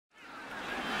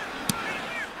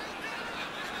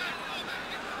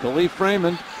Khalif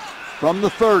Raymond from the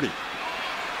 30.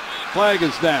 Flag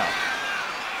is down.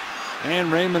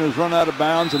 And Raymond has run out of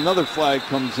bounds. Another flag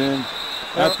comes in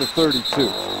at the 32.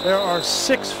 There are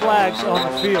 6 flags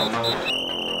on the field.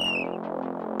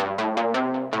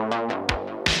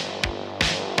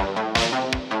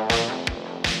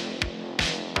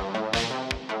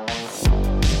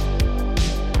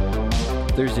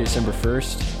 Thursday, December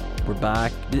 1st. We're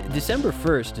back. December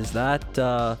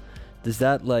 1st, does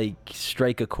that like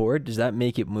strike a chord? Does that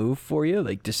make it move for you?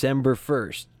 Like December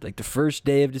 1st, like the first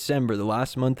day of December, the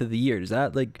last month of the year. Does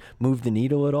that like move the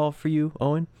needle at all for you,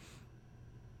 Owen?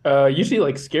 Usually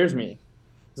like scares me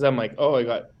because I'm like,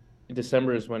 oh,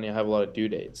 December is when you have a lot of due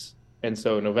dates. And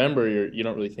so November, you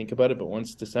don't really think about it. But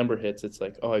once December hits, it's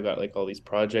like, oh, I got like all these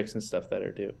projects and stuff that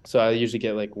are due. So I usually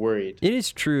get like worried. It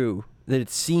is true that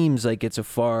it seems like it's a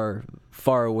far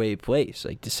away place,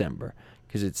 like December,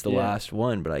 because it's the last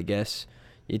one. But I guess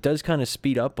it does kind of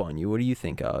speed up on you. What do you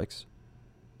think, Aleks?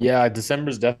 Yeah,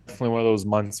 December's definitely one of those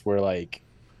months where like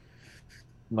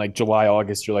July,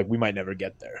 August, you're like, we might never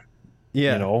get there.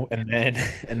 Yeah. You know,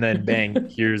 and then bang,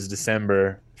 here's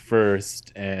December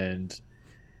 1st, and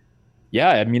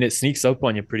yeah, I mean it sneaks up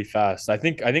on you pretty fast. I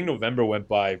think November went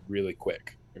by really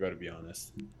quick. I got to be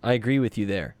honest. I agree with you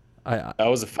there. That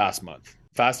was a fast month.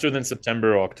 Faster than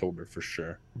September or October for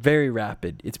sure. Very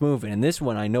rapid. It's moving. And this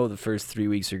one, I know the first 3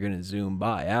 weeks are going to zoom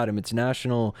by. Adam, it's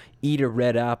National Eat a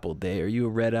Red Apple Day. Are you a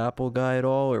red apple guy at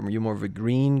all? Or are you more of a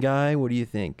green guy? What do you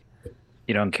think?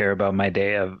 You don't care about my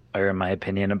day or my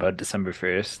opinion about December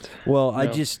 1st? Well,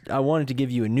 no. I wanted to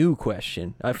give you a new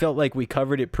question. I felt like we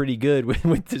covered it pretty good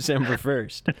with December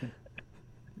 1st.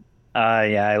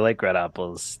 Yeah, I like red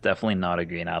apples. Definitely not a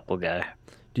green apple guy.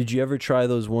 Did you ever try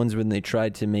those ones when they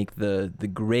tried to make the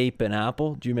grape and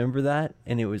apple? Do you remember that?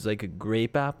 And it was like a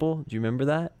grape apple. Do you remember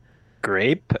that?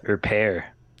 Grape or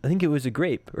pear? I think it was a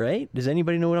grape, right? Does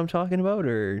anybody know what I'm talking about?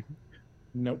 Or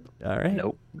nope. All right.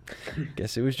 Nope.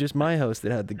 Guess it was just my house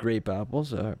that had the grape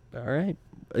apples. All right.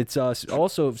 It's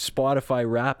also Spotify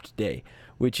Wrapped Day,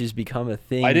 which has become a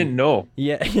thing. I didn't know.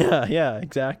 Yeah,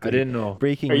 exactly. I didn't know.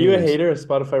 Breaking Are news. you a hater, a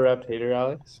Spotify Wrapped hater,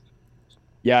 Aleks?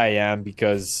 Yeah, I am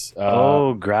because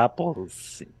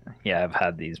grapples. Yeah, I've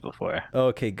had these before.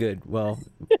 Okay, good. Well,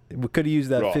 we could have used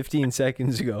that Raw. 15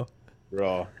 seconds ago.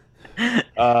 Raw.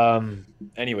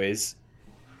 Anyways,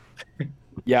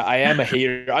 yeah, I am a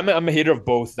hater. I'm a hater of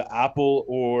both the Apple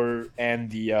and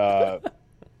the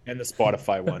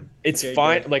Spotify one. It's okay,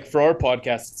 fine. Good. Like for our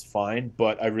podcast, it's fine,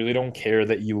 but I really don't care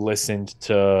that you listened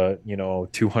to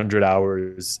 200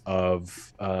 hours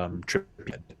of trip.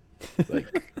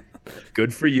 Like.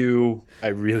 Good for you. I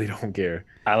really don't care.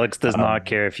 Aleks does not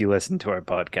care if you listen to our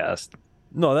podcast.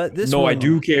 No, I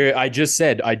do care. I just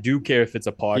said I do care if it's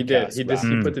a podcast. He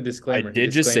put the disclaimer. I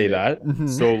did just say that. Mm-hmm.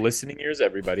 So listening ears,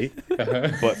 everybody.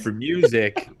 But for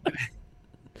music,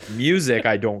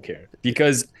 I don't care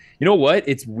because you know what?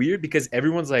 It's weird because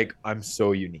everyone's like, I'm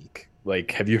so unique.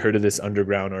 Like, have you heard of this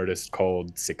underground artist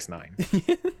called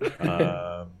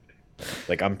 6ix9ine?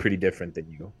 Like, I'm pretty different than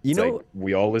you. Like,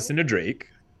 we all listen to Drake.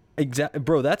 Exactly,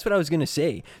 bro. That's what I was gonna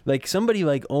say. Like somebody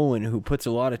like Owen, who puts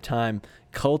a lot of time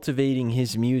cultivating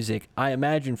his music, I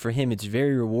imagine for him it's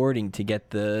very rewarding to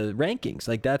get the rankings.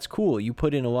 Like that's cool. You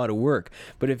put in a lot of work.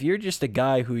 But if you're just a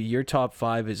guy who your top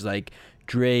 5 is like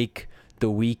Drake,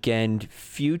 The Weeknd,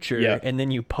 Future, and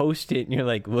then you post it and you're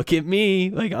like, look at me,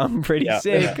 like I'm pretty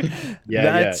sick.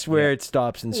 That's where it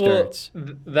stops and starts.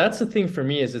 Well, that's the thing for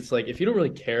me is it's like if you don't really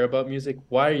care about music,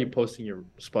 why are you posting your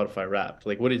Spotify Wrapped?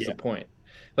 Like, what is the point?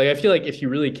 Like, I feel like if you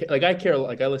really care, like I care,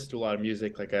 like I listen to a lot of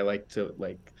music, like I like to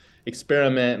like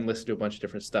experiment and listen to a bunch of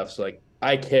different stuff. So like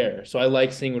I care. So I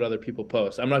like seeing what other people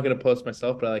post. I'm not going to post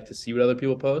myself, but I like to see what other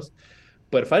people post.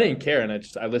 But if I didn't care and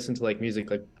I listened to like music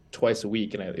like twice a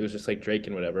week and it was just like Drake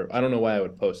and whatever, I don't know why I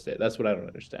would post it. That's what I don't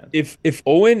understand. If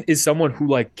Owen is someone who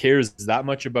like cares that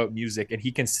much about music and he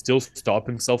can still stop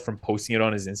himself from posting it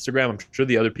on his Instagram, I'm sure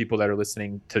the other people that are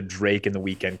listening to Drake in The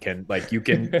Weeknd can like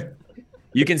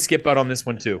you can skip out on this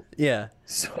one too. Yeah.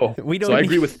 So I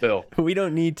agree with Phil. We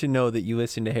don't need to know that you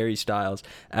listen to Harry Styles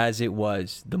as it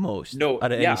was the most. No,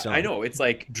 out of any song. I know. It's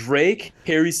like Drake,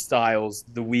 Harry Styles,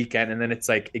 The Weeknd, and then it's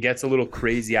like it gets a little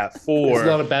crazy at 4. There's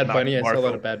a lot of Bad Bunny. I saw a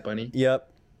lot of Bad Bunny.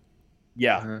 Yep.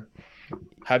 Yeah.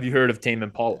 Have you heard of Tame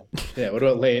Impala? Yeah. What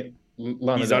about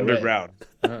Lana He's Del Rey? underground.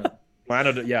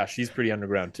 Yeah, she's pretty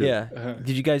underground too. Yeah.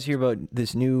 Did you guys hear about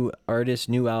this new artist,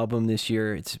 new album this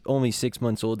year? It's only 6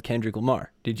 months old, Kendrick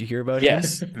Lamar. Did you hear about it?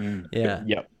 Yes. Yeah.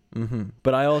 Yep.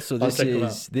 But I also, I'll check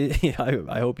them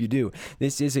I hope you do.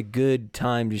 This is a good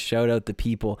time to shout out the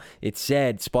people. It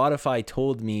said, Spotify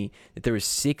told me that there was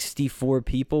 64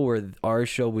 people where our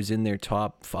show was in their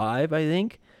top 5, I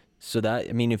think. So that,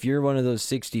 I mean, if you're one of those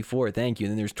 64, thank you.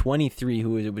 And then there's 23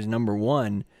 who was number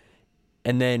 1.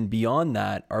 And then beyond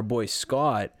that, our boy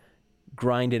Scott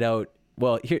grinded out.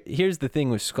 Well, here's the thing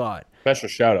with Scott. Special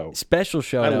shout out.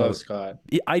 I love Scott.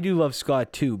 I do love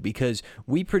Scott too, because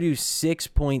we produced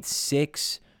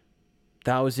 6.6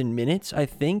 thousand minutes, I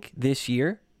think, this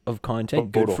year of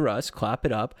content. Good for us. Clap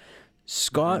it up.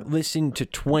 Scott listened to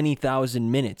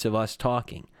 20,000 minutes of us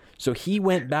talking. So he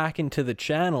went back into the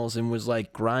channels and was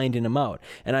like grinding them out.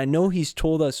 And I know he's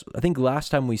told us, I think last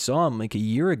time we saw him like a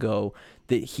year ago,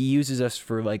 that he uses us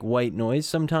for like white noise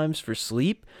sometimes for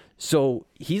sleep. So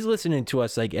he's listening to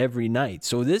us like every night.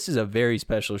 So this is a very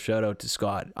special shout out to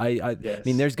Scott. I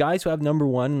mean, there's guys who have number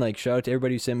 1, like shout out to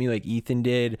everybody who sent me, like Ethan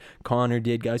did, Connor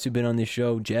did, guys who've been on this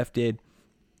show, Jeff did.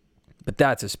 But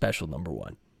that's a special number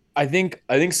 1. I think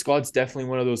Scott's definitely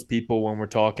one of those people when we're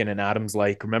talking and Adam's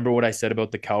like, remember what I said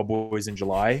about the Cowboys in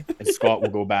July? And Scott will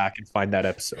go back and find that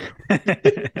episode.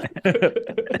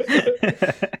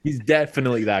 He's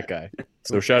definitely that guy.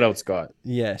 So shout out Scott.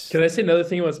 Yes. Can I say another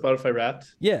thing about Spotify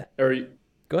Wrapped? Yeah. Or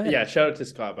go ahead. Yeah, shout out to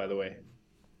Scott, by the way.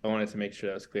 I wanted to make sure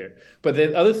that was clear. But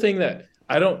the other thing that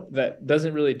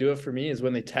doesn't really do it for me is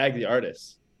when they tag the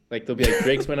artists. Like they'll be like,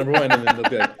 Drake's my number 1, and then they'll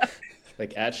be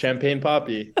like at Champagne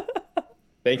Poppy.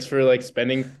 Thanks for like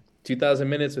spending 2,000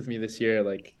 minutes with me this year.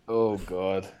 Like, oh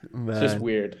god, man. It's just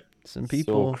weird. Some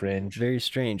people so cringe. Very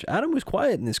strange. Adam was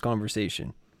quiet in this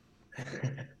conversation.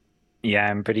 Yeah,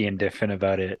 I'm pretty indifferent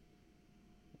about it.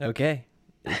 Okay.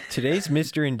 Today's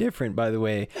Mr. Indifferent, by the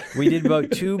way. We did about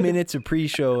 2 minutes of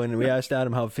pre-show, and we asked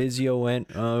Adam how physio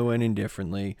went. Oh, it went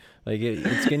indifferently. Like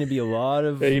it's going to be a lot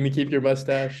of. Are you going to keep your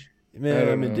mustache? Man,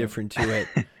 I'm indifferent to it.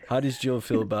 How does Jill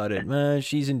feel about it?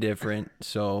 She's indifferent.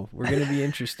 So we're going to be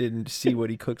interested in to see what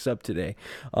he cooks up today.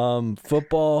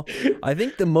 Football. I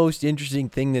think the most interesting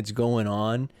thing that's going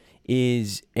on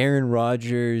is Aaron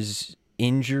Rodgers'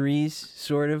 injuries,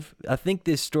 sort of. I think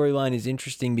this storyline is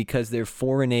interesting because they're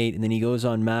 4-8, and then he goes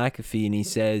on McAfee and he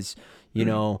says,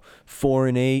 4-8,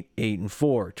 8-4,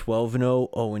 12-0,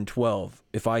 0-12.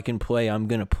 If I can play, I'm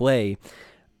going to play.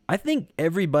 I think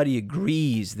everybody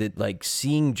agrees that like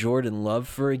seeing Jordan Love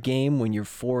for a game when you're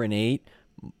 4-8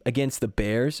 against the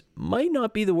Bears might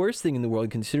not be the worst thing in the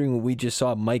world, considering what we just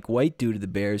saw Mike White do to the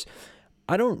Bears.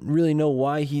 I don't really know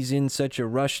why he's in such a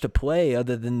rush to play,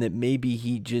 other than that maybe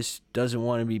he just doesn't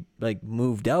want to be like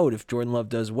moved out if Jordan Love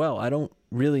does well. I don't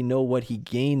really know what he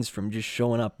gains from just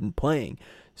showing up and playing.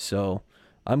 So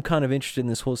I'm kind of interested in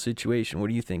this whole situation. What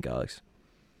do you think, Alex?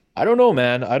 I don't know,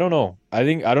 man. I don't know. I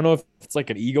don't know if it's like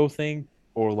an ego thing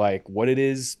or like what it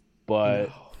is, but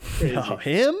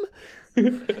him?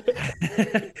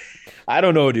 I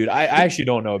don't know, dude. I actually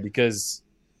don't know because,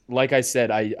 like I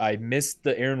said, I missed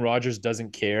the Aaron Rodgers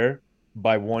doesn't care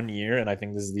by 1 year, and I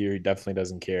think this is the year he definitely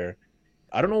doesn't care.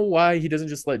 I don't know why he doesn't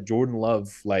just let Jordan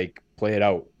Love like play it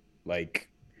out. Like,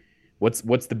 what's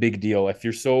the big deal? If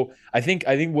you're so, I think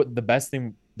what the best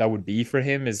thing that would be for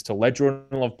him is to let Jordan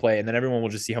Love play, and then everyone will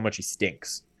just see how much he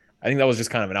stinks. I think that was just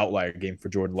kind of an outlier game for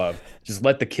Jordan Love. Just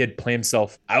let the kid play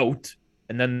himself out,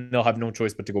 and then they'll have no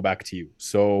choice but to go back to you.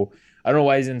 So I don't know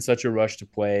why he's in such a rush to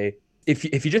play. If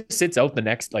he just sits out the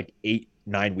next like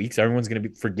 8-9 weeks, everyone's gonna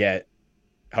forget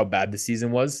how bad the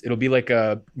season was. It'll be like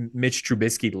a Mitch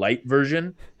Trubisky light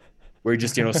version, where he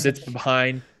just sits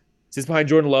behind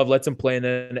Jordan Love, lets him play, and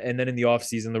then in the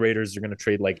offseason, the Raiders are going to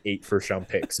trade like 8 first-round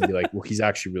picks and be like, well, he's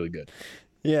actually really good.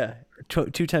 Yeah,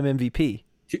 two-time MVP.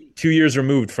 2 years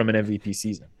removed from an MVP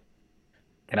season.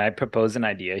 Can I propose an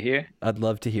idea here? I'd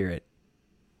love to hear it.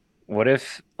 What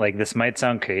if, like, this might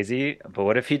sound crazy, but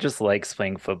what if he just likes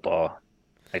playing football?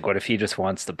 Like, what if he just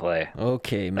wants to play?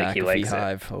 Okay, like McAfee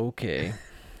Hive. Okay.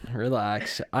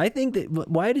 Relax. I think that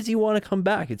why does he want to come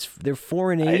back? They're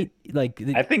 4-8.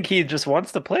 I think he just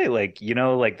wants to play. Like,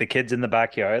 like the kids in the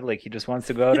backyard. Like he just wants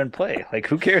to go out and play. Like,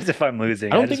 who cares if I'm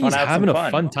losing? I don't think he's having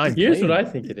a fun time. Here's playing. what I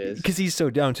think it is. Because he's so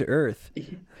down to earth.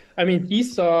 I mean, he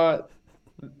saw,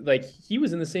 like, he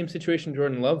was in the same situation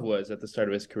Jordan Love was at the start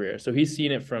of his career. So he's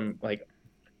seen it from like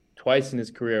twice in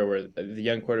his career where the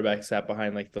young quarterback sat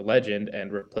behind like the legend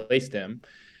and replaced him.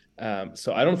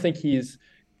 So I don't think he's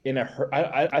in a hurry.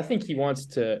 I think he wants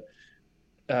to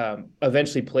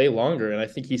eventually play longer, and I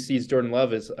think he sees Jordan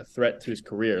Love as a threat to his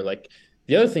career. Like,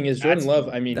 the other thing is Jordan Love,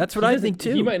 I mean, that's what I think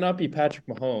too. He might not be Patrick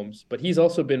Mahomes, but he's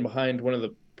also been behind one of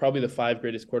probably the 5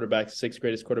 greatest quarterbacks, 6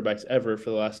 greatest quarterbacks ever for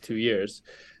the last 2 years.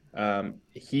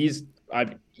 He's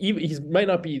he might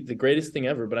not be the greatest thing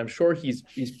ever, but I'm sure he's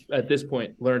at this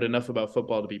point learned enough about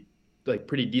football to be like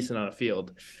pretty decent on a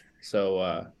field.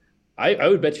 So I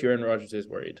would bet you Aaron Rodgers is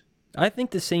worried. I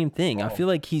think the same thing. I feel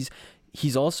like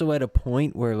he's also at a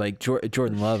point where like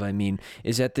Jordan Love, I mean,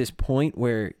 is at this point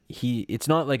where it's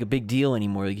not like a big deal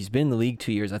anymore. Like he's been in the league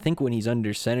 2 years. I think when he's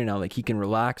under center now, like he can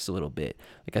relax a little bit.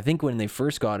 Like I think when they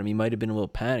first got him, he might have been a little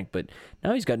panicked, but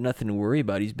now he's got nothing to worry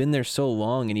about. He's been there so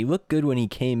long, and he looked good when he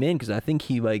came in because I think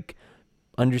he like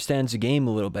understands the game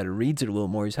a little better, reads it a little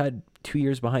more. He's had 2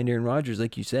 years behind Aaron Rodgers,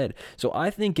 like you said. So I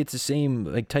think it's the same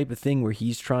like type of thing where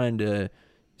he's trying to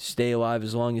stay alive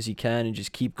as long as he can and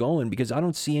just keep going because I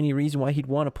don't see any reason why he'd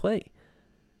want to play.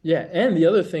 Yeah, and the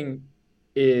other thing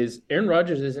is Aaron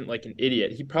Rodgers isn't like an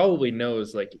idiot. He probably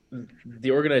knows like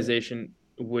the organization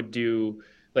would do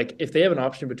like if they have an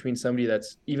option between somebody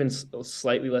that's even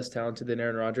slightly less talented than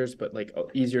Aaron Rodgers but like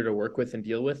easier to work with and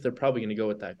deal with, they're probably going to go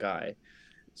with that guy.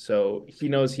 So he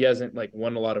knows he hasn't like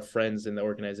won a lot of friends in the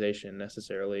organization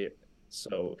necessarily.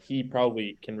 So he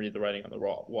probably can read the writing on the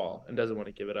wall and doesn't want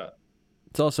to give it up.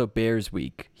 It's also Bears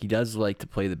week. He does like to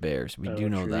play the Bears. We do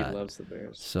know that. He loves the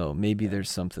Bears. So maybe there's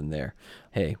something there.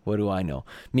 Hey, what do I know?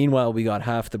 Meanwhile, we got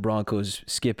half the Broncos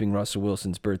skipping Russell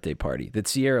Wilson's birthday party that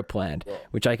Sierra planned,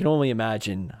 which I can only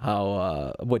imagine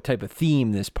how what type of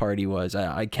theme this party was.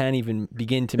 I can't even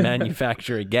begin to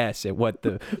manufacture a guess at what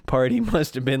the party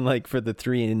must have been like for the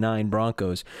 3-9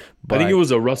 Broncos. But I think it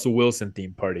was a Russell Wilson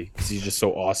themed party because he's just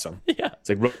so awesome. Yeah, it's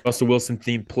like Russell Wilson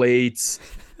themed plates.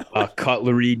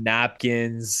 Cutlery,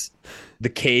 napkins, the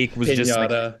cake was just like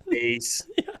a face.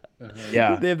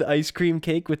 Yeah. They have the ice cream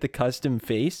cake with the custom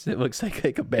face. It looks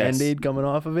like a Band-Aid coming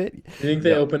off of it. You think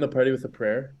they open the party with a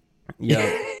prayer?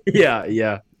 Yeah.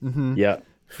 Yeah. Mm-hmm. Yeah.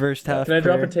 First half. Can I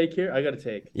drop a take here? I got a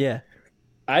take. Yeah.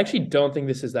 I actually don't think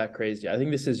this is that crazy. I think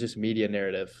this is just media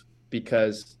narrative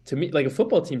because to me, like a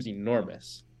football team's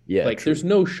enormous. Yeah. Like there's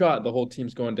no shot the whole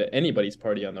team's going to anybody's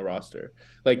party on the roster.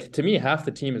 Like to me, half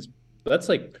the team is. That's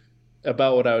like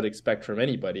about what I would expect from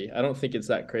anybody. I don't think it's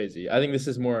that crazy. I think this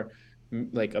is more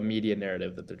like a media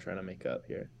narrative that they're trying to make up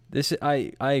here.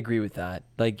 I agree with that.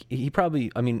 Like he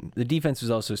probably, I mean, the defense was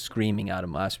also screaming at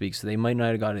him last week, so they might not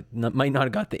have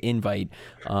got the invite.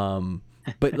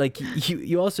 But like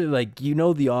you also like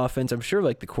the offense. I'm sure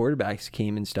like the quarterbacks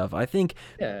came and stuff. I think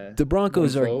the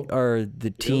Broncos are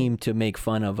the team to make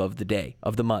fun of the day,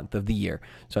 of the month, of the year.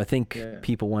 So I think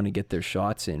people want to get their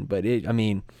shots in. But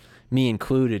me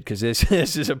included, because this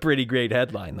is a pretty great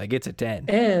headline. Like it's a 10.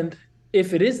 And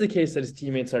if it is the case that his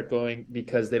teammates aren't going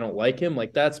because they don't like him,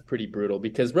 like that's pretty brutal.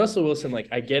 Because Russell Wilson, like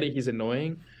I get it, he's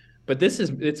annoying, but this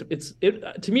is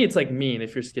to me it's like mean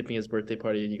if you're skipping his birthday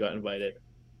party and you got invited.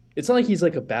 It's not like he's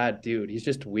like a bad dude. He's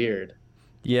just weird.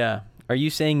 Yeah. Are you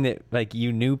saying that like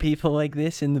you knew people like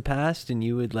this in the past and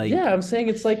you would like? Yeah, I'm saying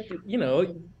it's like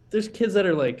there's kids that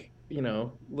are like a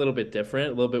little bit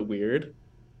different, a little bit weird.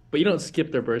 But you don't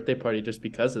skip their birthday party just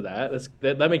because of that.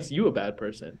 That makes you a bad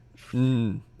person.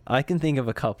 I can think of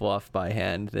a couple off by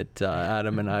hand that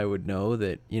Adam and I would know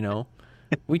that,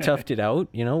 we toughed it out.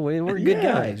 We're good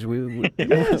guys.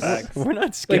 We're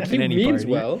not skipping he any means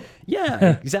party. well.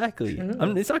 Yeah, exactly.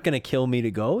 It's not going to kill me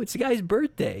to go. It's the guy's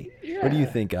birthday. Yeah. What do you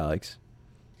think, Alex?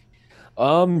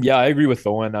 Yeah, I agree with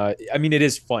Owen. I mean, it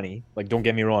is funny. Like, don't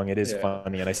get me wrong, it is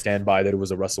funny, and I stand by that it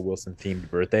was a Russell Wilson themed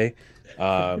birthday.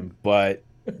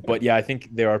 But yeah, I think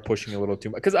they are pushing a little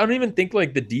too much because I don't even think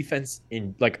like the defense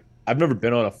I've never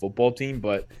been on a football team,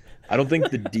 but I don't think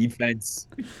the defense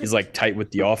is like tight with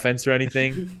the offense or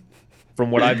anything. From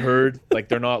what I've heard, like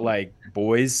they're not like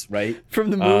boys, right?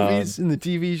 From the movies and the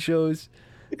TV shows.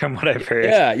 From what I've heard.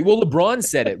 Yeah, well, LeBron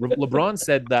said it. LeBron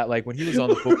said that like when he was on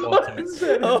the football team.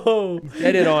 He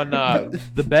said it on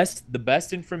the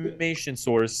best information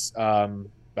source. But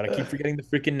I keep forgetting the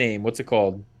freaking name. What's it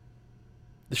called?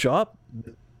 The Shop?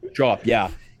 Shop, yeah.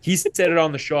 He said it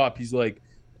on the Shop. He's like,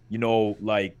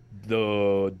 like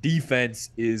the defense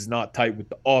is not tight with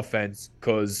the offense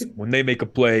because when they make a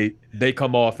play, they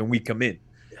come off and we come in.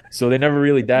 So they never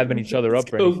really dabbing each other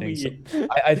up or anything. So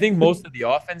I think most of the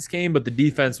offense came, but the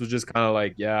defense was just kind of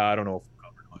like, yeah, I don't know if we're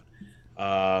covered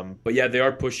or not. But yeah, they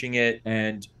are pushing it,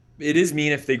 and it is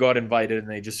mean if they got invited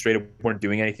and they just straight up weren't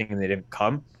doing anything and they didn't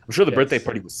come. I'm sure the birthday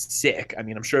party was sick. I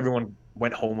mean, I'm sure everyone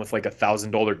went home with like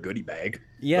 $1,000 goodie bag.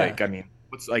 Yeah. Like, I mean,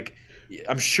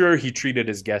 I'm sure he treated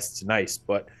his guests nice,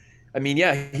 but I mean,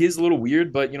 yeah, he is a little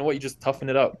weird, but you know what? You just toughen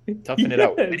it out. Toughen it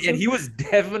out. And he was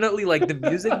definitely like the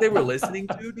music they were listening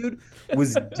to, dude,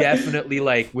 was definitely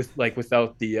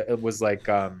without the it was like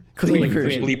clean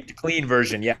version. Clean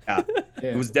version. Yeah.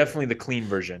 It was definitely the clean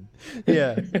version.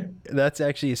 Yeah. That's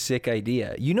actually a sick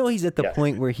idea. He's at the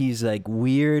point where he's like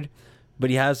weird, but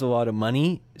he has a lot of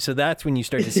money. So that's when you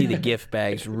start to see the gift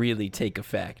bags really take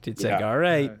effect. It's like, all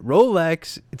right,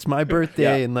 Rolex, it's my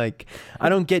birthday. And like, I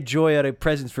don't get joy out of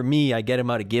presents for me. I get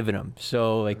them out of giving them.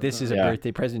 So like, this is a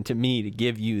birthday present to me to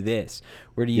give you this.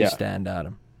 Where do you stand,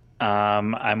 Adam?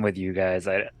 I'm with you guys.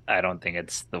 I don't think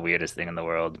it's the weirdest thing in the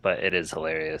world, but it is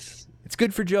hilarious. It's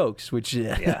good for jokes, which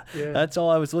that's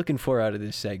all I was looking for out of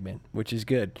this segment, which is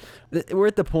good. We're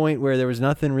at the point where there was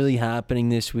nothing really happening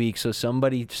this week, so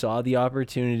somebody saw the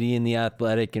opportunity in The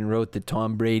Athletic and wrote that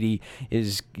Tom Brady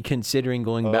is considering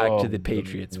going back to the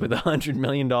Patriots with $100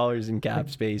 million in cap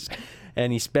space.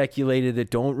 And he speculated that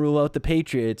don't rule out the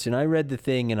Patriots. And I read the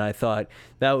thing and I thought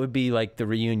that would be like the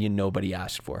reunion nobody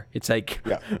asked for. It's like,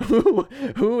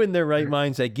 who in their right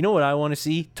mind's like, you know what I want to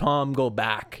see? Tom go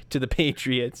back to the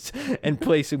Patriots and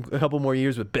play a couple more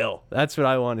years with Bill. That's what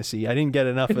I want to see. I didn't get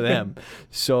enough of them.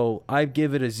 So I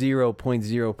give it a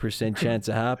 0.0% chance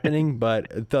of happening.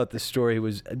 But I thought the story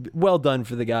was well done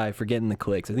for the guy for getting the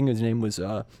clicks. I think his name was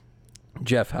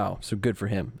Jeff Howe. So good for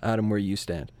him. Adam, where you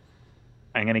stand?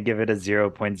 I'm going to give it a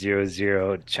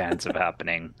 0.00 chance of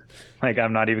happening. Like,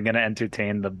 I'm not even going to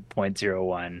entertain the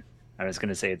 0.01. I'm just going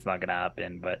to say it's not going to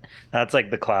happen. But that's like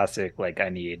the classic, like, I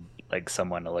need like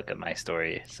someone to look at my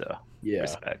story. So,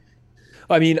 respect.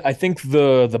 I mean, I think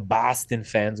the Boston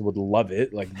fans would love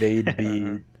it. Like, they'd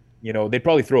be, they'd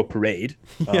probably throw a parade.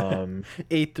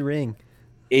 Eighth ring.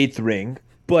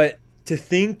 But to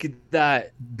think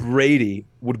that Brady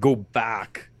would go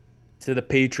back to the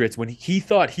Patriots when he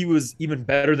thought he was even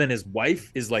better than his wife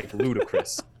is like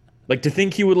ludicrous. Like, to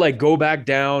think he would like go back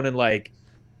down and like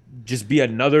just be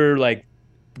another like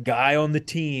guy on the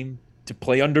team to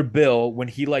play under Bill when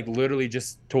he like literally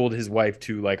just told his wife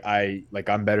to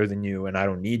I'm better than you and I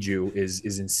don't need you is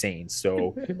insane.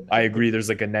 So I agree there's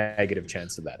like a negative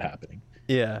chance of that happening.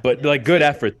 Yeah. But like, good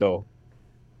effort though.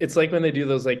 It's like when they do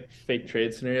those like fake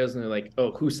trade scenarios and they're like,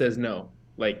 oh, who says no?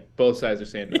 Like, both sides are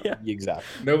saying no. Yeah. Exactly.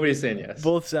 Nobody's saying yes.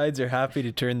 Both sides are happy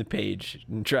to turn the page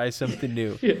and try something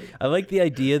new. I like the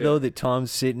idea, though, that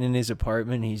Tom's sitting in his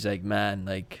apartment. He's like, man,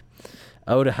 like,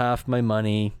 out of half my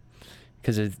money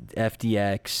because of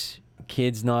FDX.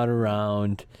 Kid's not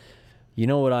around. You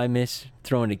know what I miss?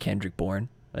 Throwing to Kendrick Bourne.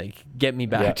 Like, get me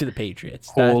back to the Patriots.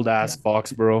 Cold-ass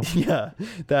Foxborough. Yeah,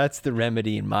 that's the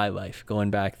remedy in my life, going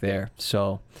back there.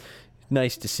 So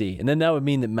nice to see. And then that would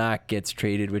mean that Mac gets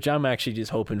traded, which I'm actually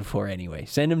just hoping for anyway.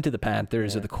 Send him to the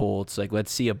Panthers or the Colts. Like,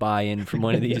 let's see a buy-in from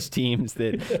one of these teams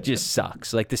that just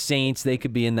sucks. Like the Saints, they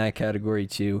could be in that category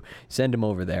too. Send him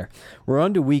over there. We're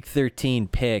on to Week 13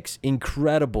 picks.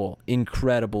 Incredible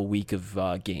week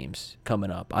of games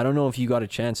coming up. I don't know if you got a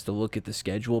chance to look at the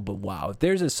schedule, but wow. If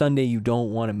there's a Sunday you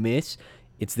don't want to miss,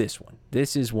 it's this one.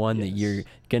 This is one that you're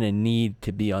going to need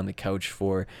to be on the couch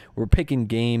for. We're picking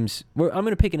games. I'm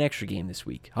going to pick an extra game this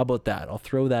week. How about that? I'll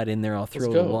throw that in there. I'll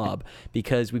throw the lob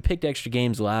because we picked extra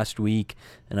games last week,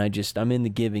 and I'm in the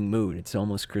giving mood. It's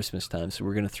almost Christmas time, so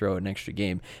we're going to throw an extra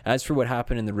game. As for what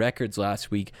happened in the records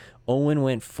last week, Owen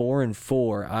went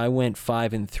 4-4. I went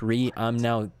 5-3. I'm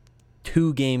now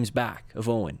 2 games back of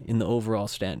Owen in the overall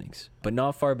standings, but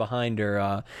not far behind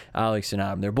are Alex and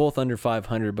Adam. They're both under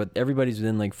 500, but everybody's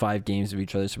within like 5 games of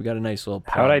each other, so we got a nice little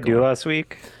pod. How'd I do last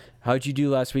week? How'd you do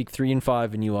last week?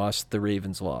 3-5, and you lost the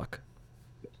Ravens lock.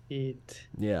 8.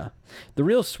 Yeah. The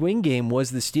real swing game was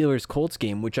the Steelers-Colts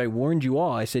game, which I warned you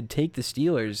all. I said take the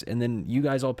Steelers, and then you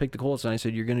guys all picked the Colts, and I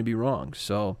said you're going to be wrong.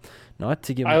 So not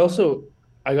to give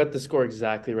I got the score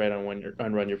exactly right on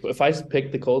Run Your Pool. If I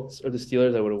picked the Colts or the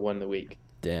Steelers, I would have won the week.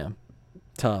 Damn.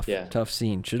 Tough. Yeah. Tough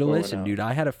scene. Should have listened, dude.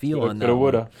 I had a feel on that. Coulda,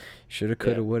 woulda. Shoulda,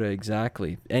 coulda, woulda.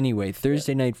 Exactly. Anyway,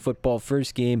 Thursday night football,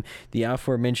 first game. The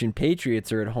aforementioned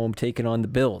Patriots are at home taking on the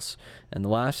Bills. And the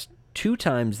last 2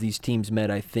 times these teams met,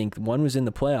 I think, one was in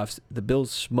the playoffs. The Bills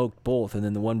smoked both, and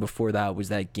then the one before that was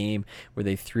that game where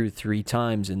they threw 3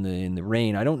 times in the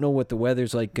rain. I don't know what the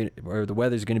weather's like, or the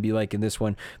weather's going to be like in this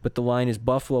one, but the line is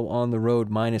Buffalo on the road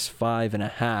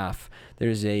 -5.5.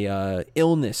 There's a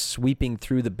illness sweeping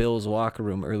through the Bills locker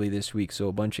room early this week, so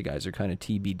a bunch of guys are kind of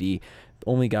TBD.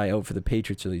 Only guy out for the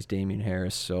Patriots is Damian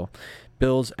Harris. So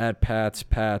Bills at Pats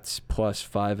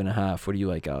 +5.5. What do you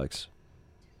like, Alex?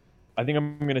 I think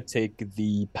I'm going to take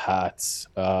the Pats.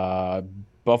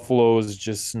 Buffalo's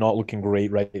just not looking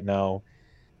great right now.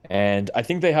 And I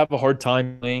think they have a hard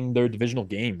time playing their divisional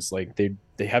games. Like they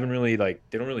haven't really they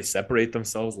don't really separate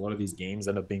themselves. A lot of these games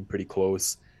end up being pretty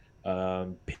close.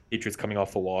 Patriots coming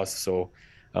off a loss. So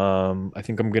I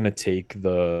think I'm going to take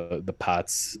the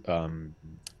Pats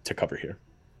to cover here.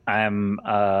 I'm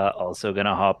also going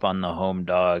to hop on the home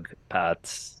dog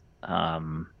Pats.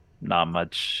 Not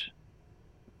much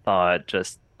thought,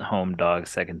 just home dog,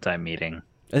 second time meeting.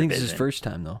 I think this is his division. first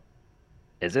time though.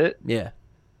 Is it? Yeah.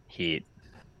 Heat.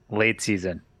 Late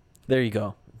season. There you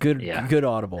go. Good Yeah. good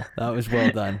audible. That was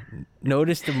well done.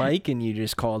 Noticed the mic and you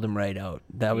just called him right out.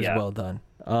 That was Yeah. well done.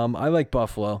 I like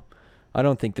Buffalo. I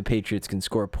don't think the Patriots can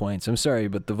score points. I'm sorry,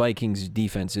 but the Vikings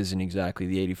defense isn't exactly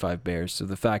the 85 Bears. So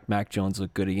the fact Mac Jones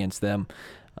looked good against them,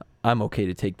 I'm okay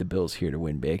to take the Bills here to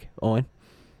win big. Owen?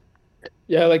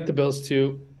 Yeah, I like the Bills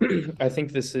too. I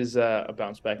think this is a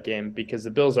bounce back game because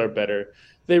the Bills are better.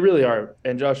 They really are,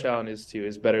 and Josh Allen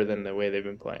is better than the way they've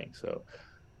been playing. So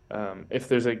if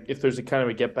there's a kind of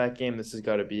a get back game, this has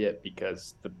got to be it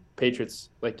because the Patriots,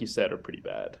 like you said, are pretty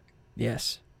bad.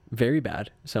 Yes. Very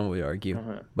bad, some would argue.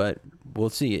 Uh-huh. But we'll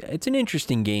see. It's an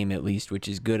interesting game, at least, which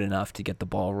is good enough to get the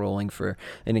ball rolling for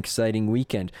an exciting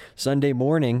weekend. Sunday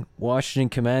morning, Washington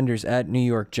Commanders at New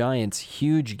York Giants.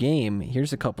 Huge game.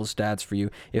 Here's a couple stats for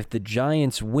you. If the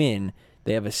Giants win,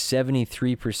 they have a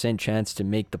 73% chance to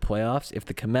make the playoffs. If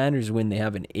the Commanders win, they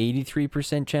have an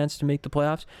 83% chance to make the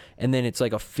playoffs. And then it's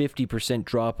like a 50%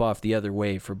 drop off the other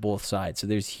way for both sides. So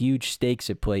there's huge stakes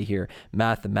at play here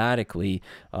mathematically.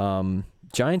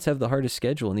 Giants have the hardest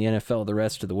schedule in the NFL the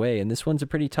rest of the way, and this one's a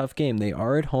pretty tough game. They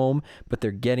are at home, but they're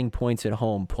getting points at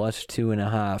home, plus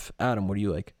 2.5. Adam, what do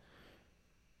you like?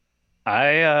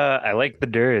 I like the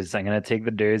Durs. I'm gonna take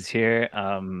the Durs here.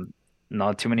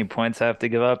 Not too many points I have to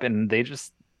give up, and they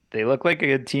look like a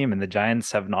good team, and the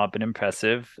Giants have not been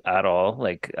impressive at all.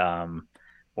 Like,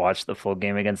 watched the full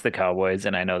game against the Cowboys,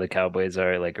 and I know the Cowboys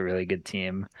are like a really good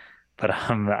team, but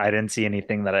I didn't see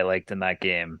anything that I liked in that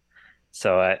game.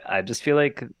 So I just feel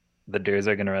like the Durs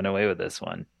are gonna run away with this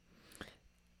one.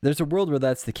 There's a world where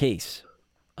that's the case.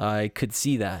 I could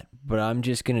see that, but I'm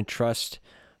just going to trust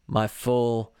my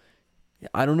full...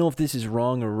 I don't know if this is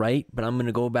wrong or right, but I'm going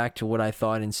to go back to what I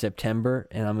thought in September,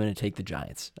 and I'm going to take the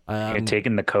Giants. You're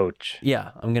taking the coach.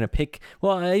 Yeah, I'm going to pick...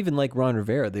 Well, I even like Ron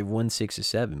Rivera. They've won 6 of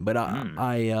 7, but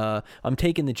I'm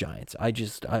taking the Giants. I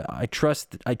trust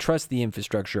the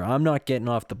infrastructure. I'm not getting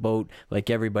off the boat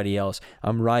like everybody else.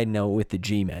 I'm riding out with the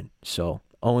G-men. So,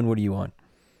 Owen, what do you want?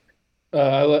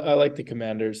 I like the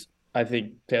Commanders. I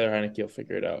think Taylor Heineke will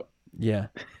figure it out. Yeah.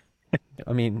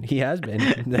 I mean, he has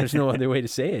been. There's no other way to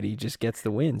say it. He just gets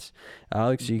the wins.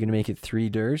 Alex, are you going to make it 3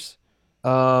 Durs?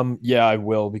 Yeah, I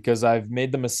will because I've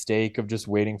made the mistake of just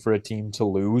waiting for a team to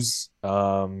lose,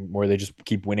 where they just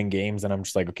keep winning games, and I'm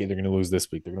just like, okay, they're gonna lose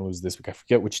this week. They're gonna lose this week. I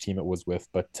forget which team it was with,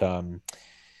 but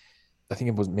I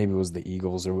think maybe it was the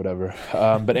Eagles or whatever.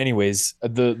 But anyways,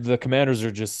 the Commanders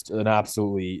are just an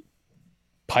absolutely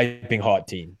piping hot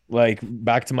team. Like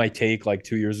back to my take like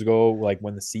 2 years ago, like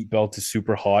when the seatbelt is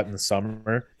super hot in the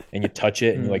summer and you touch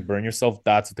it and you like burn yourself.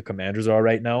 That's what the Commanders are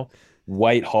right now.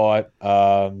 White hot.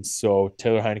 So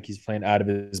Taylor Heineke's playing out of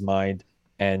his mind,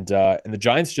 and the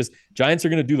Giants are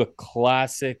gonna do the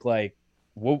classic like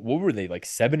what were they like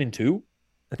 7-2,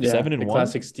 Yeah, 7-1, the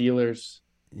classic Steelers.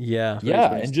 Yeah. yeah,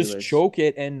 Steelers. and just choke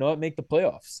it and not make the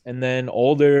playoffs, and then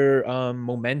all their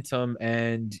momentum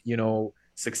and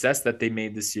success that they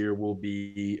made this year will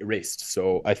be erased.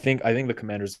 So I think the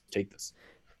Commanders take this.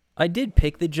 I did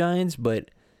pick the Giants, but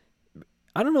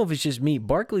I don't know if it's just me.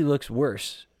 Barkley looks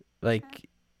worse. Like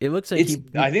it looks like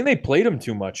I think they played him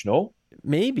too much. No,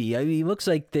 maybe. I mean, he looks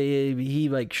like he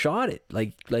like shot it.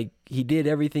 Like he did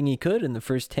everything he could in the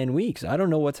first 10 weeks. I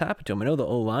don't know what's happened to him. I know the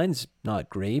O-line's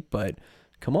not great, but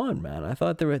come on, man. I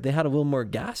thought they had a little more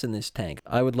gas in this tank.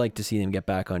 I would like to see them get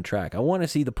back on track. I want to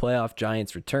see the playoff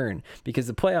Giants return because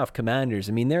the playoff Commanders,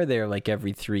 I mean, they're there like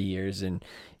every 3 years, and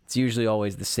it's usually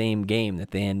always the same game that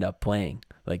they end up playing.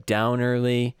 Like down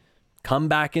early, come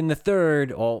back in the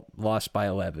third, all lost by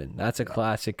 11. That's a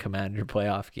classic Commander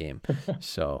playoff game.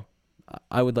 So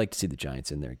I would like to see the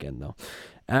Giants in there again, though.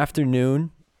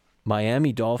 Afternoon,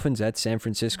 Miami Dolphins at San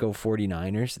Francisco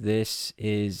 49ers. This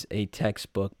is a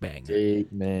textbook banger.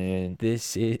 Statement.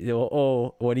 This is,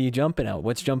 what are you jumping out?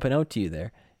 What's jumping out to you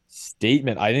there?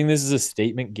 Statement. I think this is a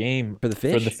statement game For the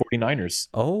Fish? for the 49ers.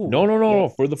 Oh. No,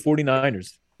 for the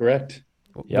 49ers. Correct.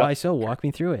 Yeah. Why so? Walk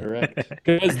me through it. Correct.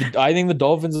 Because I think the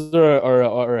Dolphins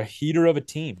are a heater of a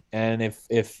team, and if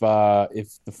the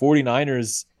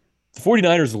 49ers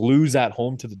lose at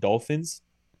home to the Dolphins,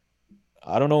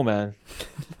 I don't know, man.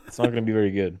 It's not going to be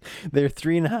very good. They're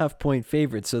 3.5 point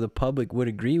favorites, so the public would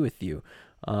agree with you.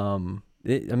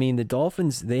 I mean, the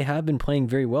Dolphins, they have been playing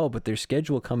very well, but their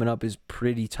schedule coming up is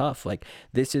pretty tough. Like,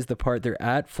 this is the part, they're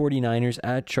at 49ers,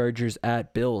 at Chargers,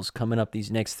 at Bills coming up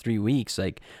these next 3 weeks.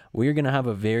 Like, we're going to have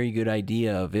a very good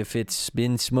idea of if it's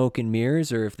been smoke and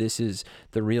mirrors or if this is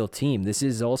the real team. This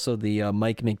is also the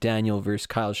Mike McDaniel versus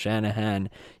Kyle Shanahan,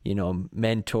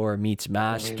 mentor meets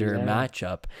master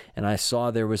matchup. And I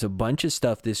saw there was a bunch of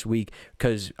stuff this week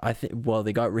because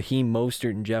they got Raheem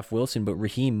Mostert and Jeff Wilson, but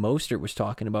Raheem Mostert was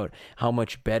talking about how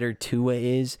much better Tua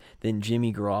is than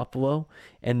Jimmy Garoppolo.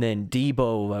 And then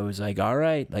Debo, I was like, all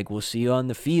right, like, we'll see you on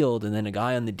the field. And then a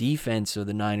guy on the defense of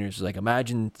the Niners was like,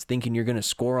 imagine thinking you're going to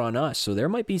score on us. So there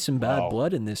might be some bad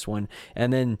blood in this one.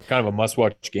 And then kind of a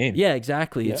must-watch game. Yeah,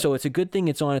 exactly. Yeah. So it's a good thing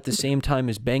it's on at the same time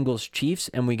as Bengals Chiefs,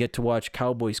 and we get to watch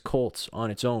Cowboys Colts on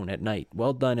its own at night.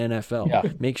 Well done, NFL.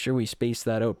 Yeah. Make sure we space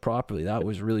that out properly. That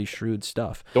was really shrewd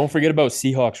stuff. Don't forget about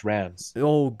Seahawks Rams.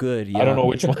 Oh, good. Yeah. I don't know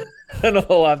which one. I don't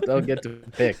know. I'll get to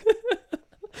pick.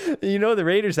 The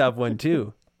Raiders have one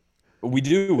too. We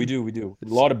do. A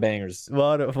lot of bangers. A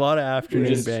lot of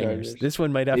afternoon bangers. This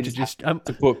one might have to just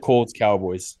to put Colts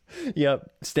Cowboys. Yep.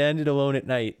 Stand it alone at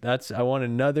night. I want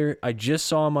another. I just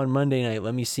saw him on Monday night.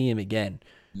 Let me see him again.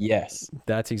 Yes.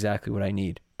 That's exactly what I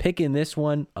need. Picking this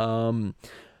one.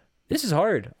 This is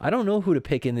hard. I don't know who to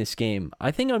pick in this game.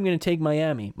 I think I'm going to take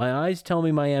Miami. My eyes tell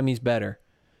me Miami's better,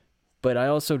 but I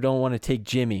also don't want to take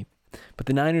Jimmy. But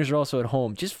the Niners are also at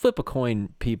home. Just flip a coin,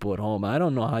 people at home. I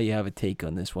don't know how you have a take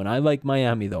on this one. I like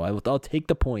Miami, though. I'll take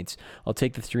the points. I'll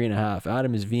take the 3.5.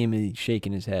 Adam is vehemently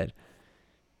shaking his head.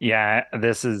 Yeah,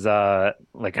 this is I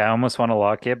almost want to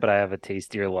lock it, but I have a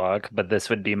tastier lock. But this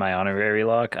would be my honorary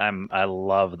lock. I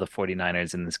love the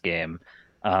 49ers in this game.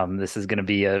 This is going to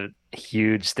be a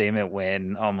huge statement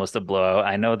win, almost a blowout.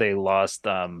 I know they lost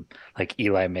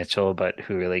Eli Mitchell, but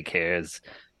who really cares?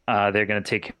 They're going to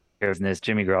take business.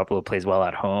 Jimmy Garoppolo plays well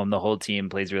at home. The whole team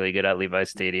plays really good at Levi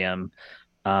Stadium.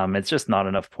 It's just not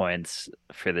enough points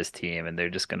for this team, and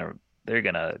they're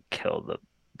gonna kill the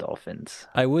Dolphins.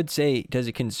 I would say, does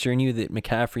it concern you that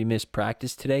McCaffrey missed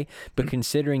practice today? But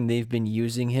considering they've been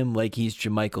using him like he's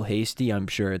Jermichael Hasty, I'm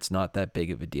sure it's not that big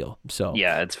of a deal. So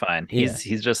yeah, it's fine. He's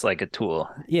just like a tool.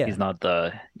 Yeah, he's not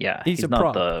the he's a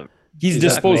prop. He's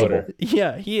disposable.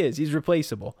 Yeah, he is. He's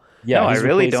replaceable. Yeah, no, I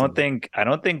really don't think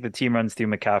the team runs through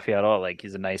McCaffrey at all. Like,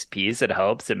 he's a nice piece. It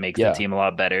helps. It makes the team a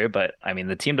lot better. But I mean,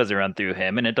 the team doesn't run through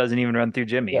him, and it doesn't even run through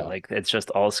Jimmy. Yeah. Like, it's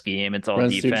just all scheme. It's all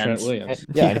defense. And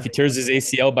if he tears his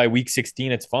ACL by week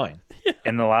 16, it's fine.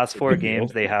 In the last 4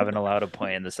 games, they haven't allowed a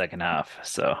point in the second half.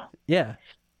 So yeah,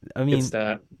 I mean,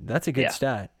 that's a good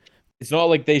stat. It's not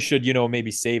like they should, maybe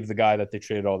save the guy that they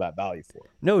traded all that value for.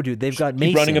 No, dude, they've got Keep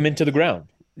Mason running him into the ground.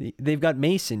 They've got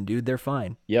Mason, dude. They're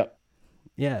fine. Yep.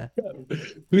 Yeah.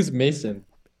 Who's Mason?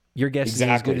 Your guess is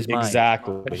as good as mine.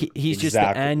 Exactly. He's just the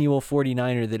annual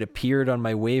 49er that appeared on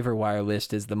my waiver wire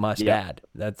list as the must add.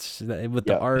 That's with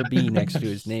the RB next to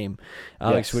his name.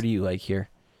 Alex, what do you like here?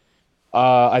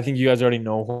 I think you guys already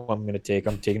know who I'm going to take.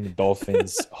 I'm taking the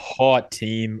Dolphins. Hot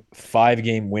team,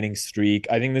 5-game winning streak.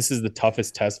 I think this is the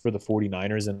toughest test for the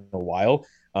 49ers in a while.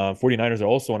 49ers are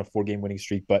also on a 4-game winning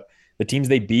streak, but the teams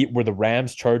they beat were the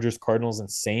Rams, Chargers, Cardinals,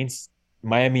 and Saints.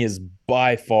 Miami is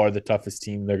by far the toughest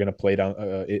team they're going to play down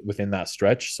within that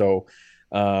stretch. So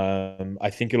I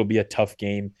think it'll be a tough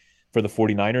game for the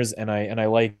 49ers. And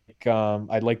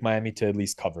I'd like Miami to at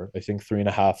least cover. I think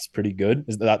 3.5 is pretty good.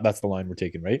 That's the line we're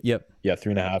taking, right? Yep. Yeah,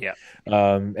 3.5. Yeah.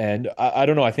 And I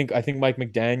don't know. I think Mike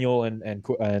McDaniel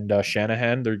and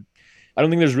Shanahan, I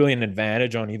don't think there's really an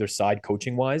advantage on either side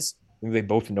coaching wise. I think they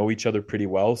both know each other pretty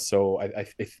well. So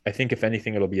I think if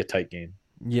anything, it'll be a tight game.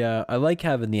 Yeah, I like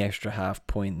having the extra half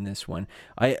point in this one.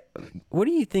 What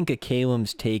do you think of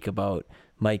Caleb's take about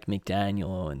Mike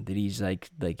McDaniel and that he's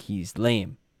like he's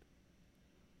lame?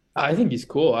 I think he's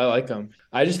cool. I like him.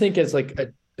 I just think it's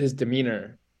his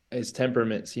demeanor, his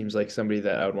temperament seems like somebody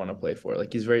that I would want to play for.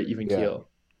 Like, he's very even keel.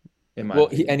 In my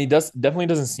opinion. He definitely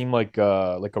doesn't seem like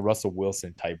a Russell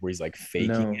Wilson type where he's like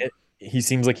faking it. He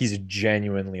seems like he's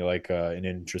genuinely like an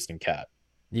interesting cat.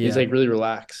 Yeah. He's like really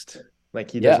relaxed. Like,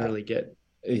 he doesn't really get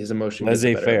his emotion.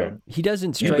 Laissez-faire. He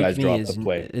doesn't strike me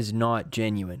as not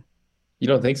genuine. You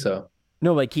don't think so?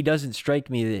 No, like, he doesn't strike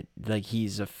me that like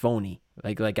he's a phony.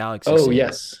 Like Alex. Oh,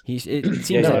 yes. It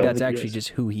seems like that's actually just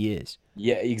who he is.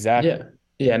 Yeah, exactly.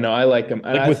 Yeah. No, I like him.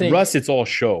 And like with Russ, it's all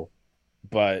show.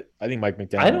 But I think Mike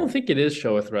McDaniel. I don't think it is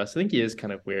show with Russ. I think he is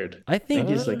kind of weird. I think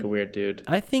he's like a weird dude.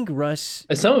 I think Russ.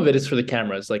 Some of it is for the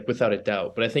cameras, like, without a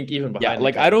doubt. But I think even behind,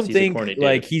 I don't think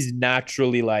like he's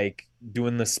naturally like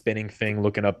doing the spinning thing,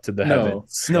 looking up to the No.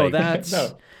 heavens. No, Like,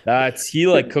 that's he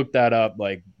like cooked that up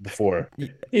like before.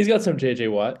 He's got some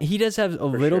JJ Watt. he does have a For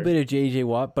little sure. bit of JJ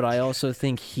Watt, but I also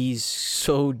think he's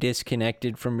so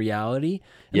disconnected from reality.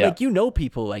 And Yeah. like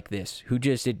people like this who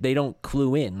just they don't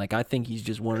clue in. Like I think he's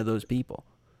just one of those people.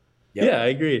 Yep. Yeah, I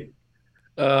agree.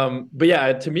 But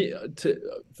yeah, to me,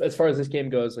 as far as this game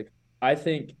goes, like I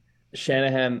think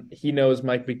Shanahan, he knows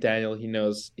Mike McDaniel.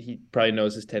 He probably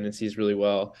knows his tendencies really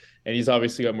well, and he's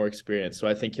obviously got more experience. So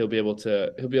I think he'll be able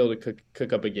to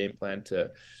cook up a game plan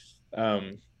to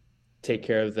take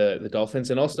care of the Dolphins.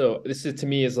 And also, this is to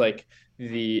me is like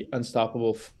the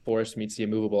unstoppable force meets the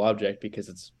immovable object, because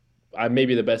it's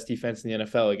maybe the best defense in the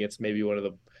NFL against maybe one of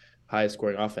the highest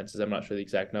scoring offenses. I'm not sure the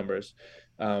exact numbers.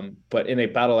 But in a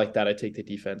battle like that, I take the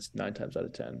defense 9 times out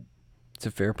of 10. It's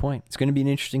a fair point. It's going to be an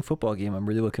interesting football game. I'm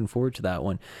really looking forward to that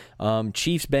one.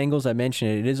 Chiefs Bengals, I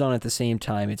mentioned it is on at the same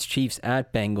time. It's Chiefs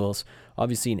at Bengals.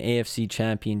 Obviously an AFC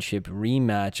Championship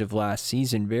rematch of last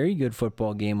season. Very good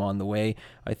football game on the way.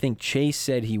 I think Chase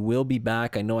said he will be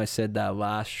back. I know I said that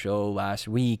last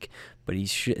week, but he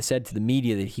said to the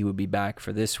media that he would be back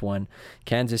for this one.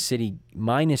 Kansas City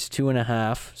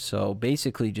 -2.5, so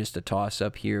basically just a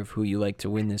toss-up here of who you like to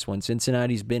win this one.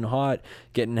 Cincinnati's been hot,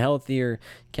 getting healthier.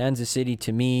 Kansas City,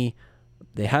 to me,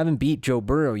 they haven't beat Joe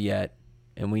Burrow yet,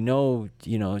 and we know,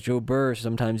 Joe Burrow,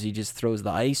 sometimes he just throws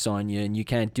the ice on you and you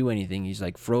can't do anything. He's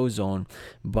like Frozone,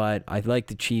 but I'd like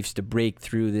the Chiefs to break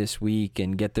through this week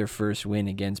and get their first win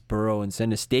against Burrow and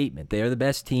send a statement. They are the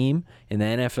best team in the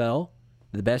NFL.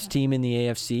 The best team in the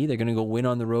AFC. They're going to go win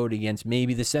on the road against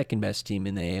maybe the second best team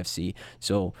in the AFC.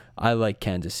 So I like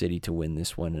Kansas City to win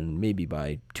this one, and maybe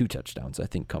by 2 touchdowns, I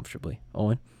think, comfortably.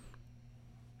 Owen?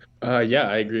 Yeah,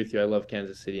 I agree with you. I love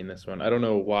Kansas City in this one. I don't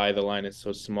know why the line is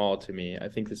so small to me. I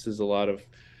think this is a lot of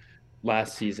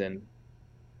last season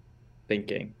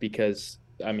thinking, because,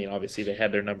 I mean, obviously they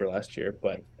had their number last year,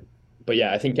 but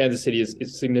yeah, I think Kansas City is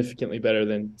significantly better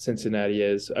than Cincinnati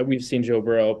is. We've seen Joe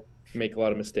Burrow make a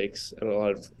lot of mistakes at a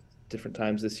lot of different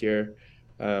times this year,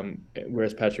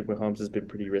 whereas Patrick Mahomes has been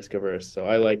pretty risk averse. So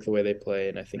I like the way they play,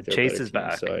 and I think they're Chase better is team,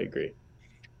 back. so I agree.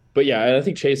 But yeah, I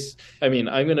think Chase. I mean,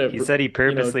 He said he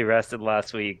purposely rested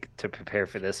last week to prepare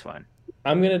for this one.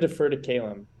 I'm gonna defer to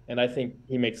Kalen, and I think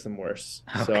he makes them worse.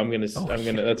 Okay.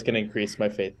 So that's gonna increase my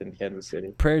faith in Kansas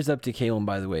City. Prayers up to Kalen,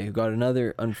 by the way, who got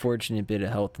another unfortunate bit of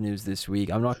health news this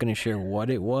week. I'm not going to share what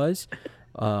it was,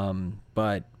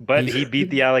 but he beat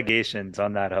the allegations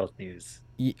on that health news.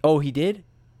 He did?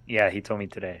 Yeah, he told me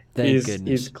today. Thank goodness.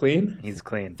 He's clean? He's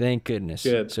clean. Thank goodness.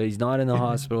 Good. So he's not in the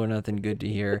hospital or nothing. Good to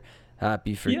hear.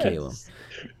 Happy for Caleb.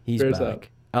 He's Prayers back. up.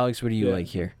 Alex, what do you like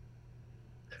here?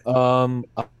 I'm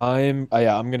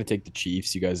gonna take the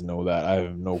Chiefs. You guys know that. I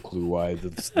have no clue why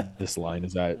this line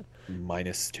is at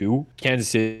 -2. Kansas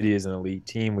City is an elite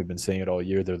team. We've been saying it all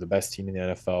year. They're the best team in the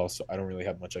NFL, so I don't really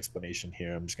have much explanation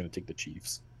here. I'm just gonna take the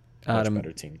Chiefs. Adam, much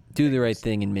better team. do the right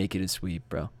thing and make it a sweep,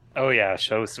 bro. Oh yeah,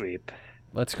 show sweep.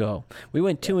 Let's go. We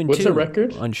went 2-2 What's the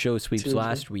record? on show sweeps 2-2.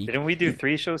 last week. Didn't we do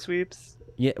 3 show sweeps?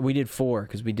 Yeah, we did 4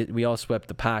 because we all swept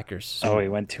the Packers. So we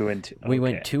went 2-2. we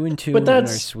went 2-2 But in our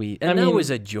that's- sweep, I and that mean,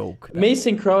 was a joke.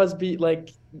 Mason Crosby,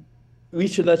 like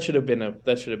that should have been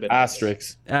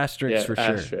Asterisks. Asterisks Yeah, for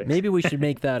sure. asterisks. Maybe we should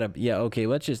make that up. Yeah, okay.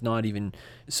 Let's just not even.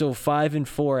 So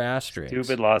 5-4 asterisks.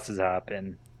 Stupid losses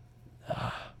happen.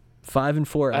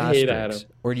 5-4 I hate asterisks.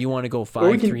 Adam. Or do you want to go 5-3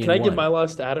 Or and can I 1? give my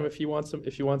loss to Adam if he wants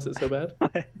it so bad?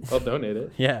 I'll donate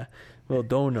it. Yeah. Well,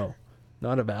 don't know.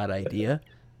 Not a bad idea.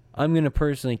 I'm gonna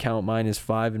personally count mine as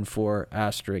 5-4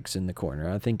 asterisks in the corner.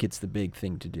 I think it's the big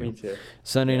thing to do. Me too.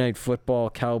 Sunday Night Football,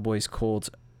 Cowboys, Colts.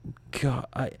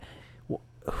 God,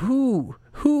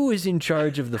 who is in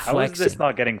charge of the How flexing? is this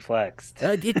not getting flexed?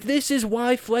 This is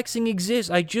why flexing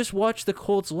exists. I just watched the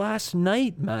Colts last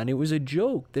night, man. It was a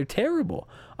joke. They're terrible.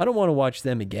 I don't want to watch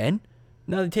them again.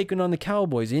 Now they're taking on the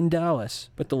Cowboys in Dallas,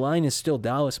 but the line is still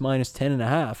Dallas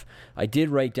 -10.5. I did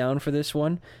write down for this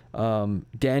one,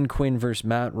 Dan Quinn versus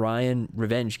Matt Ryan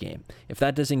revenge game. If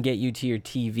that doesn't get you to your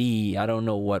TV, I don't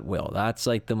know what will. That's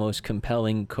like the most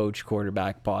compelling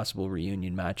coach-quarterback possible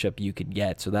reunion matchup you could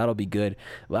get, so that'll be good.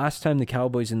 Last time the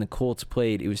Cowboys and the Colts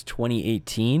played, it was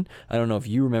 2018. I don't know if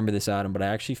you remember this, Adam, but I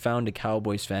actually found a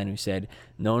Cowboys fan who said,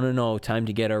 no, time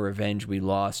to get our revenge. We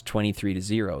lost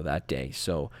 23-0 that day.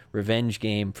 So revenge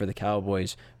game for the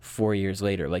Cowboys 4 years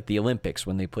later, like the Olympics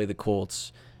when they play the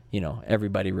Colts.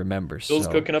 Everybody remembers. Bill's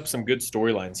so. Cooking up some good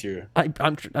storylines here.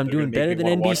 I'm doing make better me than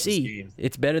wanna watch this NBC. game.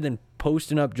 It's better than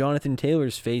posting up Jonathan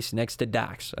Taylor's face next to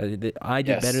Dax. I did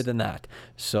Yes. better than that.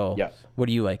 So Yeah. what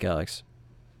do you like, Alex?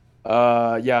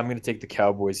 Yeah, I'm gonna take the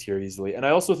Cowboys here easily, and I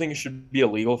also think it should be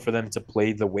illegal for them to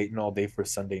play the waiting all day for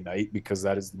Sunday night because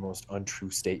that is the most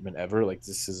untrue statement ever. Like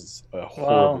this is a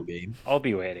horrible Well, game. I'll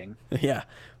be waiting. Yeah.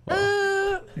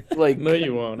 Well, Like No,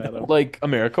 you won't, Adam. like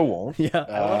America won't. yeah.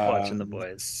 I love watching the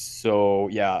boys. So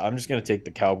yeah, I'm just gonna take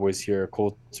the Cowboys here.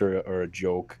 Colts are a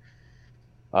joke.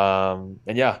 And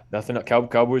yeah, nothing.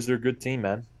 Cowboys are a good team,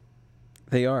 man.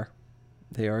 They are.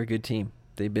 They are a good team.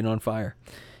 They've been on fire.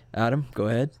 Adam, go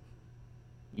ahead.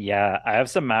 Yeah, I have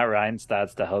some Matt Ryan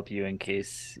stats to help you in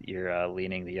case you're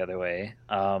leaning the other way.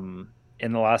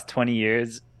 In the last 20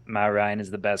 years, Matt Ryan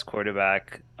is the best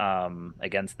quarterback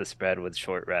against the spread with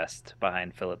short rest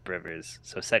behind Philip Rivers.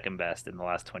 So second best in the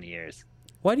last 20 years.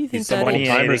 Why do you think He's some that old is?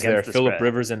 28 timers there. against the Philip spread.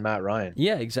 Rivers and Matt Ryan.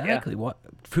 Yeah, exactly. What?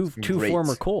 Two Great.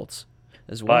 former Colts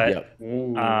as well. But Yep.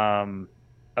 Ooh.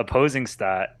 opposing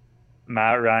stat,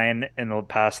 Matt Ryan in the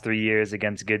past 3 years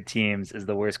against good teams is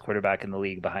the worst quarterback in the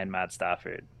league behind Matt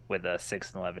Stafford with a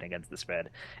 6-11 against the spread.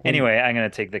 Anyway, I'm going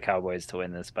to take the Cowboys to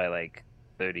win this by like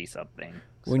 30 something.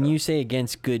 When you say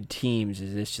against good teams,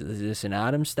 is this an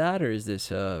Adam stat or is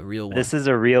this a real one? This is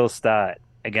a real stat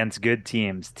against good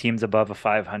teams above a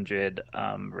 500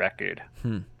 record.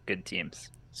 Good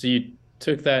teams. So you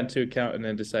took that into account and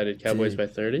then decided Cowboys by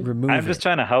 30? Remove I'm it. just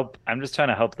trying to help. I'm just trying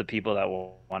to help the people that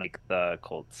will want to take the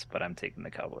Colts, but I'm taking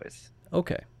the Cowboys.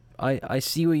 Okay. I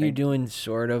see what you're doing,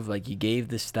 sort of. Like you gave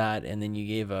the stat and then you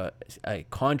gave a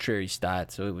contrary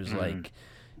stat. So it was like,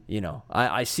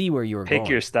 I see where you were going. Pick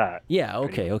your stat. Yeah,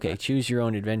 okay. Choose your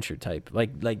own adventure type.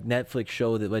 Like Netflix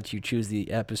show that lets you choose the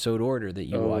episode order that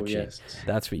you watch yes. it.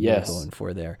 That's what you're going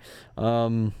for there.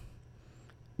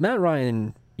 Matt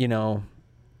Ryan, we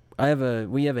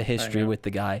have a history with the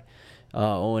guy.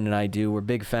 Owen and I do. We're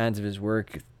big fans of his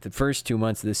work the first 2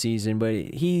 months of the season, but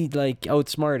he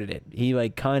outsmarted it. He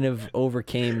kind of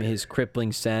overcame his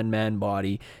crippling Sandman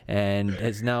body and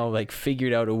has now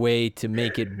figured out a way to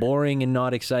make it boring and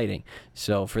not exciting.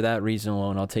 So for that reason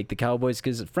alone, I'll take the Cowboys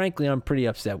because frankly, I'm pretty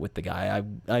upset with the guy.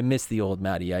 I miss the old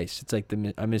Matty Ice. It's like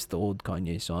I miss the old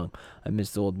Kanye song. I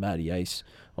miss the old Matty Ice.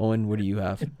 Owen, what do you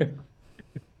have?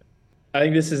 I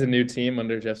think this is a new team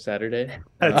under Jeff Saturday.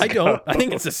 I don't. I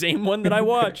think it's the same one that I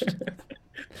watched.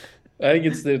 I think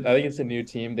it's a new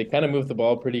team. They kind of move the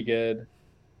ball pretty good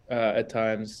at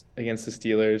times against the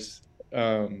Steelers.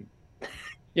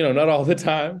 Not all the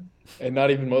time, and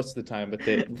not even most of the time, but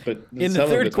in the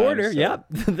third quarter, the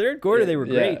third quarter they were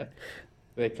great. Yeah,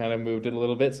 they kind of moved it a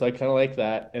little bit, so I kind of like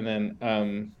that. And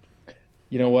then,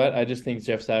 you know what? I just think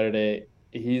Jeff Saturday,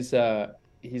 he's gonna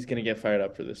get fired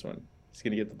up for this one. He's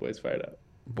going to get the boys fired up.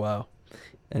 Wow.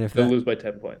 And if they'll lose by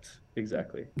 10 points.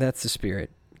 Exactly. That's the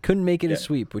spirit. Couldn't make it a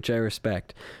sweep, which I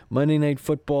respect. Monday Night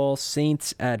Football,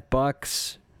 Saints at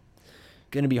Bucks.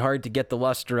 Going to be hard to get the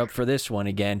luster up for this one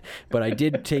again, but I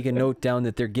did take a note down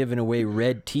that they're giving away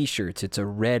red T-shirts. It's a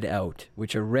red out,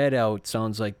 which a red out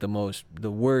sounds like the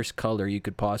worst color you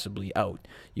could possibly out.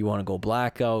 You want to go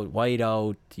black out, white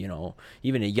out,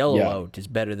 even a yellow out is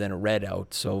better than a red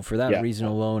out. So for that reason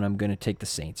alone, I'm going to take the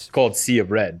Saints. It's called Sea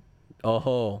of Red.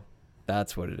 Oh,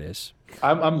 that's what it is.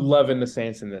 I'm loving the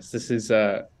Saints in this. This is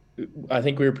I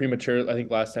think we were premature. I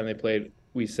think last time they played,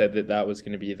 we said that was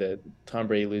going to be the Tom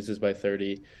Brady loses by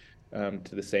 30 to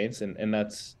the Saints, and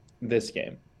that's this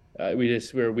game.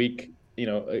 We're a week,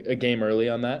 a game early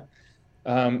on that.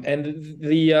 And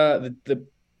the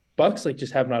Bucks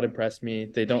just have not impressed me.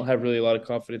 They don't have really a lot of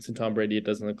confidence in Tom Brady. It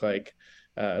doesn't look like,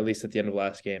 at least at the end of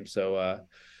last game. So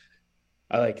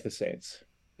I like the Saints.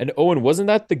 And Owen, wasn't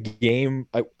that the game?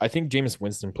 I think Jameis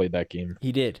Winston played that game.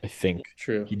 He did. I think.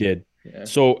 True. He did. Yeah.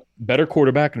 So better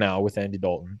quarterback now with Andy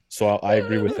Dalton. So I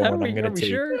agree with him. I'm going to take.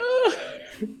 Sure?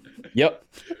 Yep.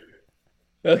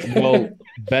 Okay. Well,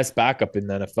 best backup in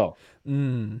the NFL.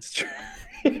 It's true.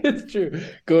 It's true.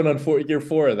 Going on year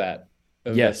 4 of that.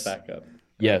 Yes. Best backup.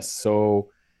 Yes. So,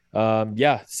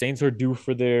 Saints are due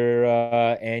for their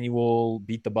annual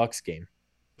beat the Bucks game.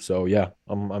 So yeah,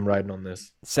 I'm riding on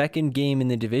this. Second game in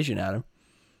the division, Adam.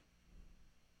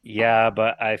 Yeah,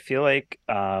 but I feel like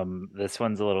this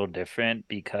one's a little different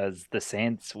because the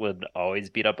Saints would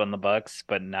always beat up on the Bucks,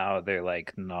 but now they're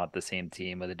not the same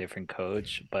team with a different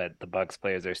coach. But the Bucks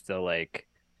players are still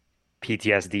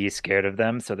PTSD, scared of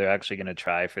them, so they're actually going to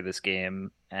try for this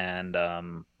game. And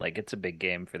it's a big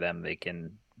game for them. They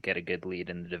can get a good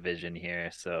lead in the division here,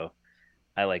 so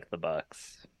I like the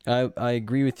Bucks. I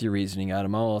agree with your reasoning,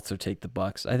 Adam. I'll also take the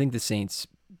Bucks. I think the Saints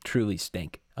truly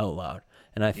stink out loud.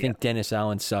 And I think Dennis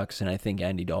Allen sucks, and I think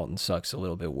Andy Dalton sucks a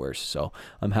little bit worse. So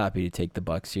I'm happy to take the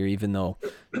Bucks here, even though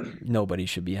nobody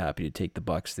should be happy to take the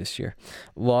Bucks this year.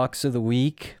 Locks of the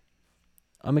week.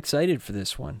 I'm excited for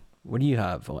this one. What do you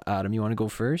have, Adam? You want to go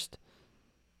first?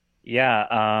 Yeah,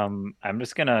 I'm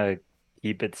just gonna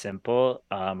keep it simple.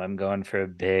 I'm going for a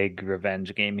big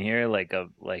revenge game here, like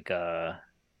a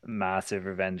massive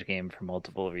revenge game for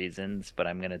multiple reasons, but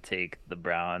I'm gonna take the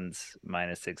Browns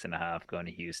 -6.5 going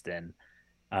to Houston.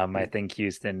 I think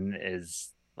Houston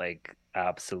is like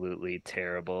absolutely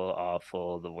terrible,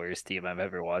 awful, the worst team I've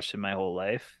ever watched in my whole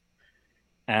life.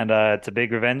 And it's a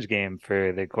big revenge game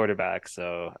for the quarterback,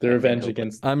 so The I think revenge he'll put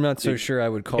against I'm not so sure I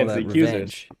would call against that the accusers.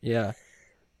 revenge. Yeah.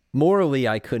 Morally,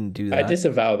 I couldn't do I that.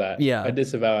 disavow that. Yeah. I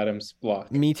disavow Adam's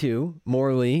block. Me too.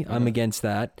 Morally, I'm against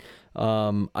that.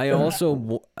 I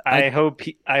also, I hope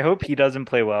he doesn't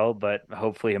play well, but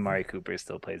hopefully Amari Cooper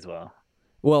still plays well.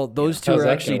 well, those two How's are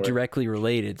that actually gonna work? directly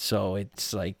related, so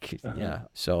it's like, yeah.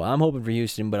 So I'm hoping for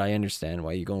Houston, but I understand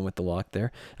why you're going with the lock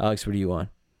there. Alex, what do you want?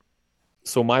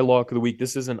 So my lock of the week,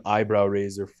 this is an eyebrow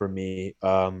raiser for me.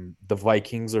 The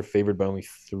Vikings are favored by only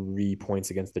 3 points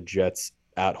against the Jets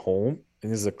at home.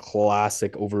 And this is a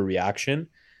classic overreaction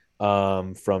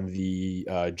from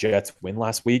the Jets win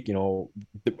last week. You know,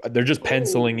 they're just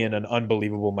penciling in an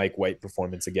unbelievable Mike White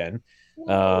performance again.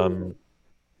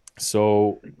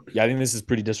 So yeah, I think this is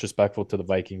pretty disrespectful to the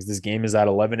Vikings. This game is at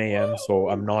 11 a.m., so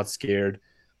I'm not scared.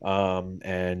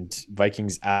 And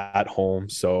Vikings at home,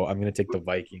 so I'm gonna take the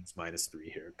Vikings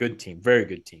 -3 here. Good team, very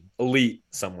good team, elite.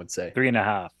 Some would say.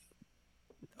 3.5.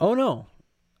 Oh, no.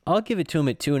 I'll give it to him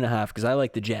at 2.5 because I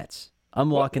like the Jets. I'm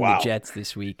locking the Wow. Jets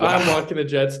this week. I'm locking the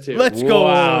Jets too. Let's go,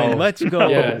 Wow. Owen. Let's go.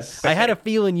 Yes. I had a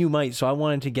feeling you might, so I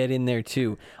wanted to get in there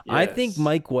too. I think Yes.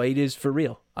 Mike White is for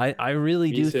real. I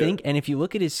really Me do too. think. And if you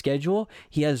look at his schedule,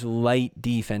 he has light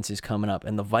defenses coming up.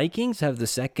 And the Vikings have the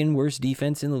second worst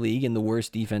defense in the league and the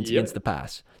worst defense Yep. against the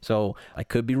pass. So I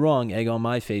could be wrong, egg on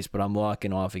my face, but I'm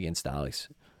locking off against Alex.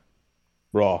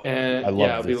 Raw. And I love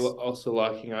yeah, I'll be this. also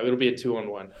locking up. It'll be a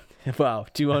 2-on-1. Wow,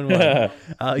 2-on-1. I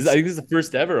Alex, think this is the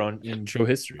first ever in show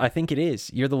history. I think it is.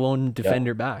 You're the lone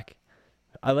defender back.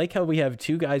 I like how we have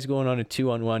two guys going on a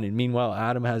 2-on-1, and meanwhile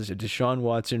Adam has a Deshaun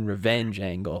Watson revenge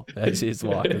angle as his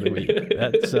lock of the week.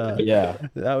 That's yeah,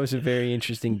 that was a very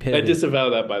interesting I pivot.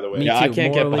 disavow that, by the way. Me yeah, I too.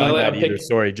 can't get Morally- behind I'll that either. pick-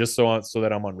 Sorry, just so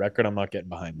that I'm on record, I'm not getting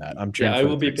behind that. I'm cheering Yeah, I for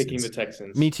will the be picking Texans. the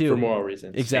Texans. Me too. For moral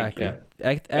reasons. Exactly. Yeah.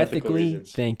 Ethically,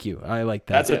 reasons. thank you. I like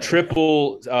that. That's a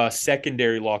triple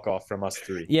secondary lock off from us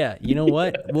three. Yeah, you know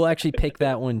what? We'll actually pick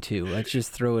that one too. Let's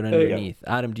just throw it underneath.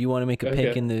 Adam, do you want to make a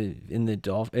pick Okay. in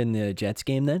the Jets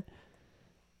game then?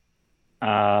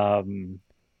 I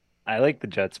like the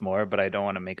Jets more, but I don't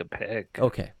want to make a pick.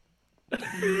 Okay.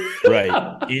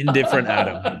 Right. Indifferent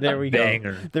Adam. There we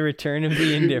Banger. go. The return of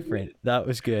the indifferent. That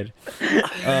was good.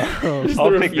 I'll pick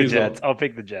the refusal. Jets. I'll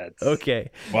pick the Jets. Okay.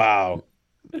 Wow.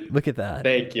 Look at that.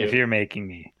 Thank you. If you're making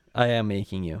me. I am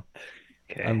making you.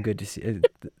 Okay. I'm good to see.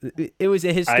 It was a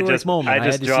I historic moment.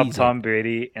 just had to dropped seize it. Tom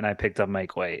Brady and I picked up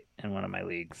Mike White in one of my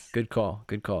leagues. Good call.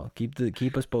 Good call.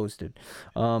 Keep us posted.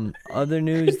 Other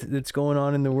news that's going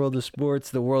on in the world of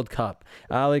sports: the World Cup.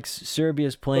 Aleks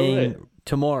Serbia's playing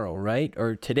tomorrow, right?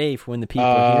 Or today for when the people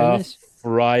are hearing this.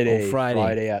 Friday. Oh,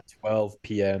 Friday. at 12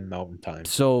 p.m. Mountain Time.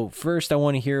 So first, I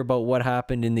want to hear about what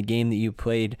happened in the game that you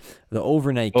played, the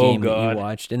overnight Oh, game that God. you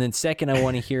watched, and then second, I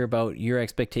want to hear about your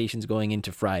expectations going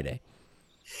into Friday.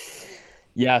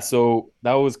 Yeah, so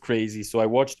that was crazy. So I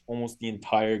watched almost the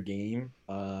entire game.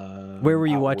 Where were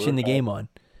you at watching the work. game on?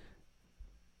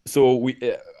 So we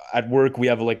at work we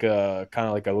have like a kind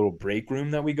of like a little break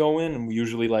room that we go in, and we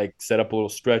usually like set up a little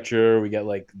stretcher. We get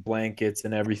like blankets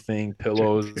and everything,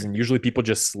 pillows, and usually people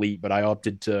just sleep. But I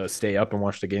opted to stay up and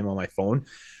watch the game on my phone.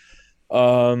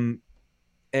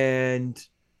 And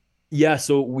yeah,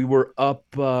 so we were up.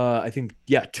 I think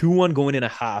 2-1 going in a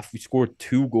half. We scored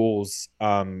 2 goals.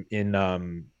 In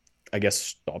I guess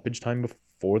stoppage time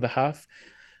before the half.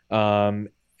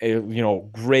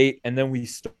 Great. And then we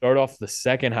start off the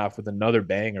second half with another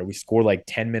banger. We score like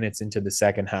 10 minutes into the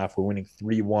second half. We're winning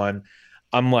 3-1.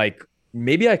 I'm like,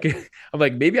 maybe I could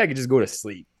just go to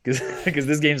sleep because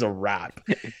this game's a wrap.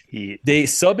 They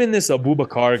sub in this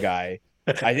Abubakar guy.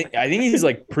 I think he's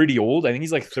like pretty old. I think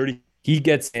he's like 30. He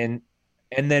gets in,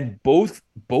 and then both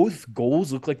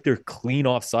goals look like they're clean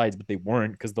offsides, but they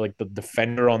weren't because like the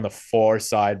defender on the far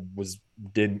side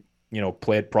didn't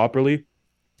play it properly.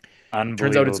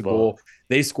 Turns out it's a goal.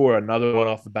 They score another one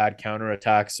off the bad counter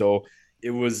attack. So it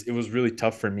was really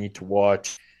tough for me to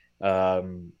watch.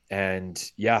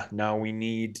 And yeah, now we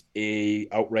need a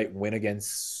outright win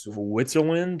against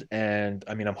Switzerland. And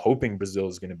I mean, I'm hoping Brazil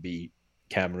is going to beat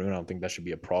Cameroon. I don't think that should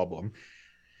be a problem.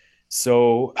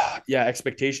 So yeah,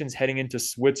 expectations heading into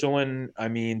Switzerland. I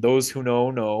mean, those who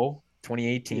know.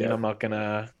 2018. Yeah. I'm not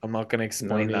gonna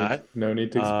explain that. No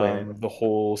need to explain it. The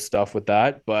whole stuff with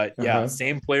that. But yeah,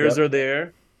 same players are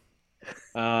there.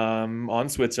 on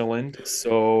Switzerland.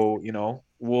 So,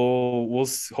 we'll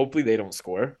hopefully they don't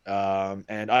score.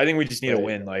 And I think we just need a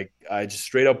win. Like I just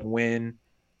straight up win.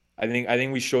 I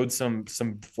think we showed some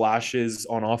flashes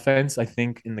on offense, I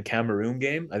think, in the Cameroon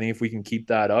game. I think if we can keep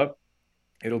that up,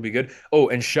 it'll be good. Oh,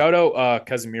 and shout out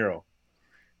Casemiro.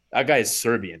 That guy is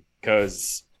Serbian,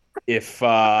 because if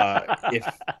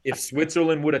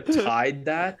Switzerland would have tied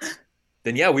that,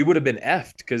 then yeah, we would have been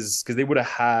effed, because they would have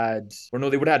had, or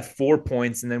no, they would have had 4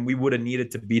 points, and then we would have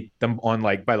needed to beat them on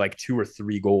by 2 or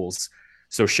 3 goals.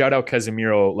 So shout out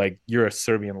Casemiro, like you're a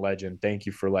Serbian legend. Thank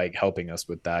you for helping us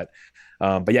with that.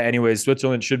 But yeah, anyways,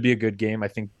 Switzerland should be a good game. I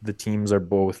think the teams are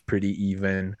both pretty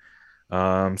even.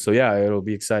 So yeah, it'll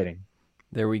be exciting.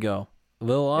 There we go. A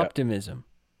little optimism.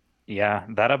 Yeah,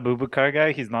 that Abubakar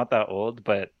guy, he's not that old,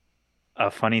 but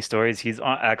funny story is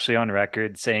actually on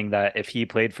record saying that if he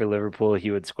played for Liverpool,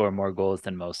 he would score more goals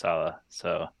than Mo Salah.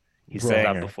 So he said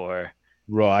that before.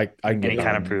 Bro, I can and get he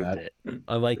kind of behind proved that. it.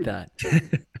 I like that.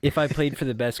 If I played for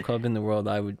the best club in the world,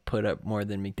 I would put up more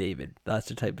than McDavid. That's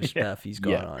the type of stuff he's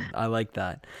got on. I like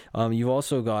that. You've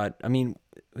also got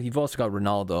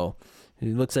Ronaldo.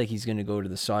 It looks like he's going to go to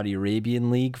the Saudi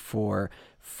Arabian League for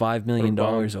 $5 million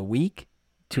a week,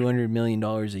 $200 million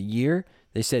a year.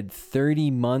 They said 30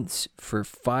 months for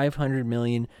 $500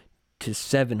 million to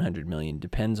 $700 million,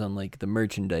 depends on the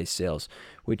merchandise sales,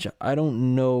 which I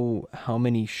don't know how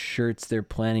many shirts they're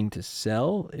planning to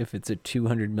sell if it's a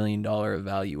 $200 million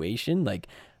evaluation.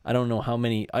 I don't know how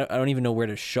many. I don't even know where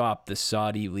to shop the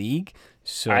Saudi league.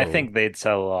 So I think they'd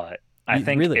sell a lot. I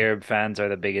think really? Arab fans are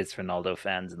the biggest Ronaldo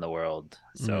fans in the world.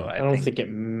 So I don't think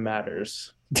it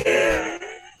matters.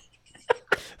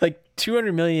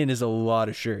 200 million is a lot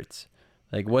of shirts.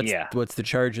 What's the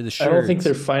charge of the shirts? I don't think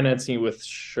they're financing it with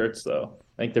shirts though.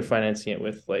 I think they're financing it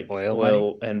with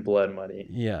oil and blood money.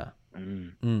 Yeah.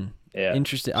 Yeah.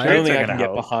 Interesting. I don't think I can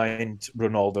get behind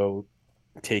Ronaldo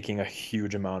taking a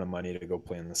huge amount of money to go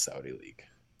play in the Saudi league.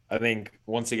 I think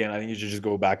once again, he should just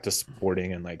go back to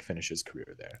Sporting and finish his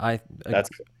career there.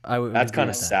 That's kind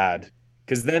of sad.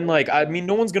 Because then,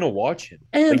 no one's gonna watch him.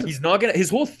 And he's not gonna. His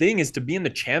whole thing is to be in the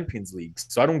Champions League.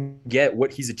 So I don't get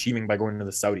what he's achieving by going to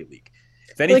the Saudi league.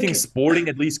 If anything, Sporting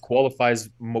at least qualifies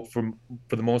for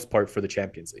the most part for the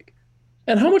Champions League.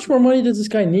 And how much more money does this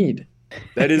guy need?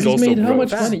 That is he's also made how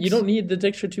gross. much money? You don't need the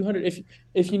extra 200.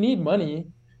 If you need money,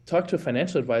 talk to a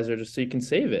financial advisor just so you can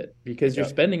save it, because you're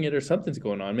spending it or something's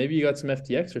going on. Maybe you got some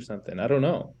FTX or something. I don't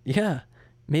know. Yeah.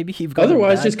 Maybe you've got.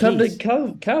 Otherwise, just come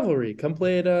to Cavalry. Come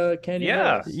play at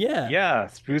Canyon. Yeah.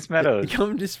 Spruce Meadows.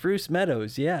 Come to Spruce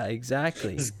Meadows. Yeah,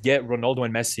 exactly. Just get Ronaldo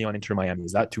and Messi on Inter Miami.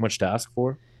 Is that too much to ask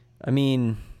for? I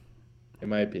mean, it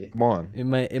might be. Come on. It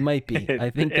might be.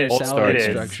 I think their salary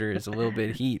structure is a little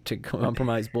bit heat to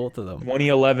compromise both of them.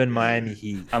 2011 Miami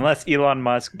Heat. Unless Elon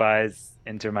Musk buys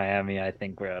Inter Miami, I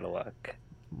think we're out of luck.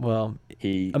 Well,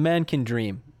 a man can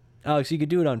dream. Alex, you could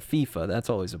do it on FIFA. That's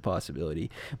always a possibility.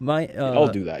 I'll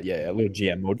do that. Yeah, a little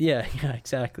GM mode. Yeah,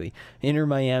 exactly. Inter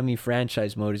Miami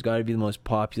franchise mode has got to be the most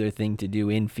popular thing to do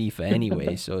in FIFA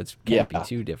anyway, so it can't be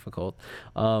too difficult.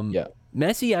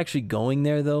 Messi actually going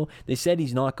there, though, they said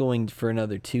he's not going for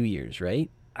another 2 years, right?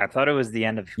 I thought it was the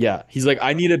end of. Yeah, he's like,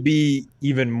 I need to be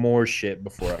even more shit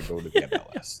before I go to the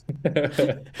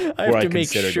MLS. I have to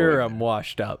make sure I'm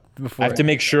washed up before. I have to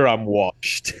make sure I'm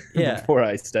washed before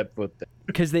I step foot there.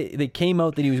 Because they came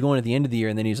out that he was going at the end of the year,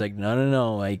 and then he was like,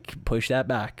 no, push that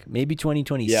back. Maybe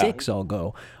 2026 I'll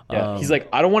go. Yeah, he's like,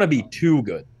 I don't want to be too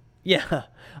good. Yeah,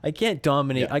 I can't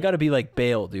dominate. I got to be like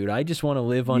Bale, dude. I just want to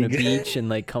live on a beach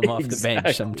and come off the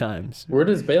bench sometimes. Where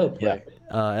does Bale play?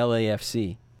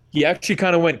 LAFC. He actually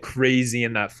kind of went crazy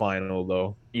in that final,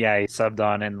 though. Yeah, he subbed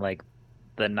on in the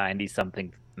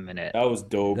 90-something minute. That was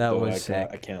dope. That was sick.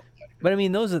 I can't. But I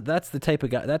mean, that's the type of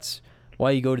guy. That's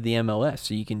why you go to the MLS,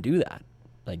 so you can do that.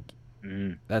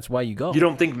 That's why you go. You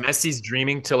don't think Messi's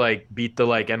dreaming to beat the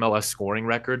MLS scoring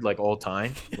record all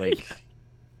time?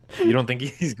 You don't think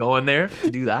he's going there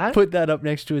to do that? Put that up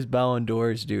next to his Ballon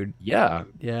d'Ors, dude. Yeah.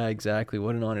 Yeah, exactly.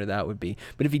 What an honor that would be.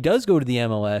 But if he does go to the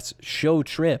MLS, show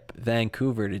trip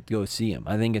Vancouver to go see him.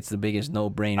 I think it's the biggest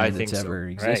no-brainer that's ever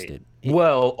existed. Right.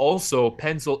 Well, also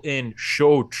pencil in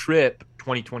show trip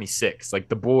 2026.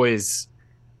 The boys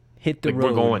hit the road.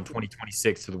 We're going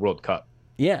 2026 to the World Cup.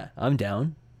 Yeah, I'm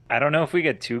down. I don't know if we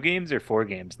get 2 games or 4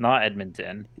 games. Not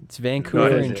Edmonton. It's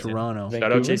Vancouver and Toronto.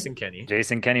 Shout out Jason Kenny.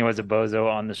 Jason Kenny was a bozo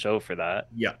on the show for that.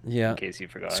 Yeah. In case you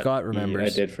forgot. Scott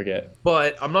remembers. I did forget.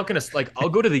 But I'm not going to, I'll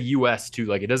go to the U.S. too.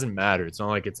 It doesn't matter. It's not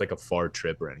like it's a far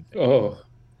trip or anything. Oh,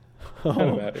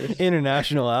 matters.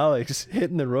 International Alex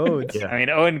hitting the roads. Yeah. I mean,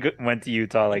 Owen went to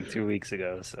Utah 2 weeks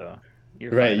ago, so.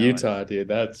 You're Right, fine, Owen. Utah, dude.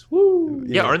 That's woo.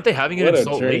 Yeah, aren't they having it What in a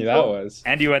Salt journey Lake? that though? was.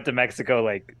 And you went to Mexico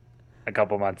like a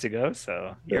couple months ago,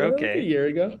 so you're Like a okay. year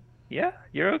ago. Yeah,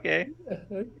 you're okay.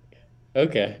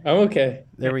 Okay, I'm okay.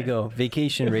 There we go.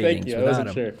 Vacation Thank ratings you. I with wasn't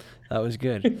Adam. sure. That was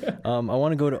good. I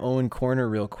want to go to Owen Corner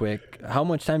real quick. How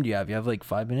much time do you have? You have like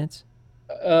 5 minutes?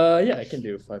 Yeah, I can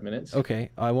do 5 minutes. Okay.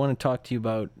 I want to talk to you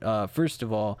about, first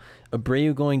of all,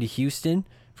 Abreu going to Houston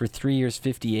for 3 years,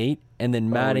 58, and then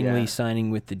Mattingly yeah.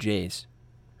 signing with the Jays.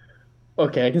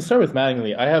 Okay, I can start with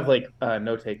Mattingly. I have like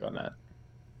no take on that.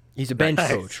 He's a bench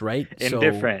Nice. coach, right?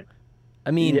 Indifferent. I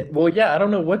mean, I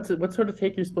don't know what sort of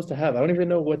take you're supposed to have. I don't even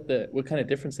know what kind of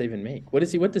difference they even make.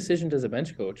 What decision does a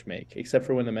bench coach make, except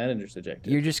for when the manager's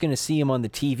ejected? you're just going to see him on the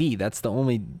TV. That's the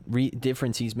only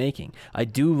difference he's making. I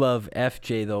do love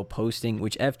FJ, though, posting,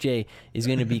 which FJ is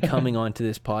going to be coming onto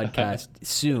this podcast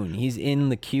soon. He's in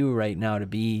the queue right now to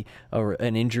be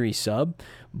an injury sub,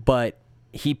 but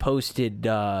he posted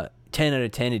 10 out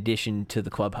of 10 addition to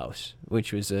the clubhouse,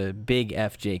 which was a big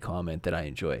FJ comment that I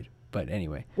enjoyed. But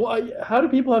anyway. Well, how do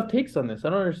people have takes on this? I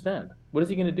don't understand. What is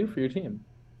he going to do for your team?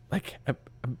 Like a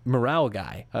morale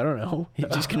guy. I don't know. He's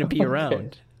just going to be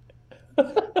around.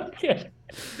 Okay.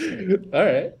 All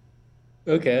right.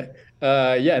 Okay.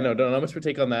 Yeah, no, not much for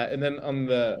take on that. And then on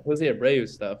the Jose Abreu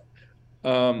stuff,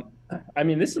 I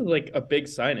mean, this is like a big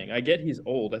signing. I get he's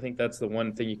old. I think that's the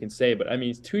one thing you can say. But I mean,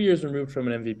 he's 2 years removed from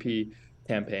an MVP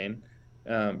campaign.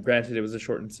 Granted, it was a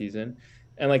shortened season.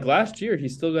 And like last year, he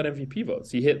still got MVP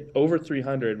votes. He hit over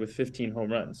 300 with 15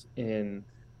 home runs in,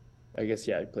 I guess,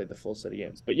 he played the full set of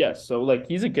games. But yeah, so like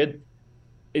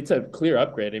it's a clear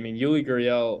upgrade. I mean, Yuli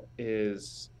Gurriel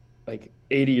is like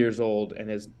 80 years old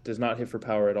and does not hit for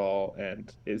power at all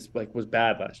and was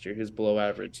bad last year. He was below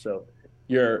average. So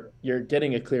you're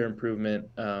getting a clear improvement.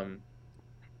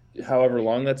 However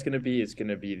long that's going to be is going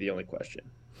to be the only question.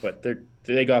 But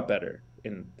they got better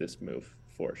in this move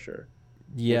for sure.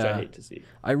 Yeah, which I hate to see.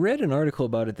 I read an article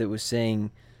about it that was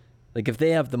saying, like, if they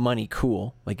have the money,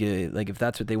 cool. Like if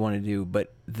that's what they want to do.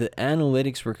 But the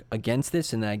analytics were against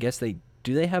this, and I guess they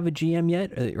have a GM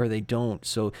yet, or they don't.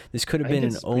 So this could have been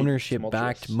an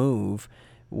ownership-backed move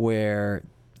where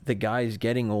the guy's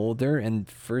getting older, and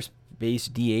first base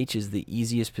DH is the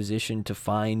easiest position to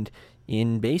find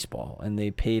in baseball, and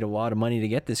they paid a lot of money to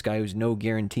get this guy who's no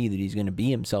guarantee that he's going to be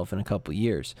himself in a couple of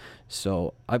years.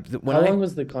 So how long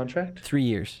was the contract? 3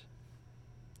 years.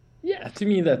 Yeah, to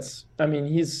me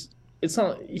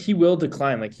he will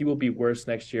decline. Like he will be worse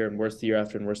next year and worse the year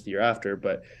after and worse the year after,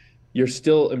 but it's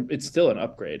still an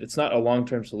upgrade. It's not a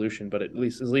long-term solution, but at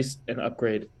least an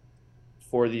upgrade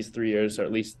for these 3 years, or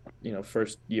at least,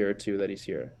 first year or two that he's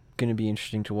here. Going to be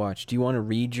interesting to watch. Do you want to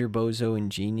read your Bozo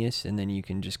and Genius, and then you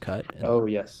can just cut? Oh,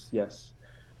 yes.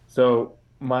 So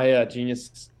my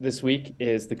Genius this week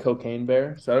is the Cocaine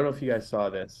Bear. So I don't know if you guys saw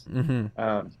this.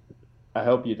 Mm-hmm. I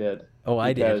hope you did. Oh,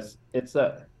 I did. Because it's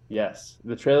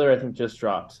the trailer I think just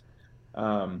dropped.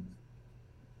 And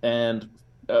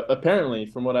apparently,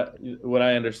 from what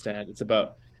I understand, it's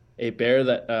about a bear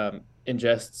that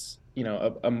ingests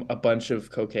a bunch of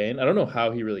cocaine. I don't know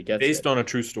how he really gets based on a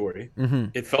true story. Mm-hmm.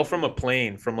 It fell from a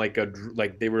plane from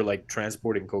they were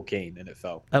transporting cocaine and it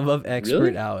fell. I love expert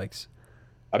really? Alex.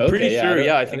 I'm pretty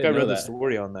sure. I think I read the that.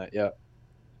 story on that. Yeah.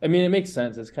 I mean, it makes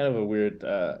sense. It's kind of a weird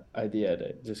idea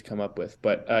to just come up with,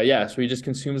 but so he just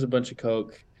consumes a bunch of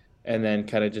coke and then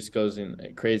kind of just goes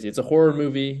in crazy. It's a horror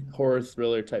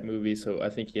thriller type movie, so I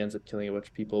think he ends up killing a bunch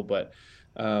of people. But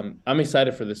I'm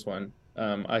excited for this one.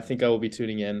 I think I will be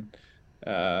tuning in.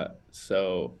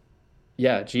 So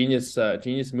yeah, genius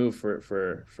move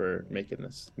for making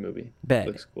this movie. Bet.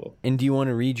 Looks cool. And do you want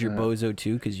to read your Bozo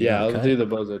too? I'll do the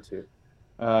Bozo too.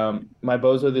 My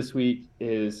Bozo this week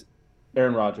is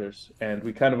Aaron Rodgers, and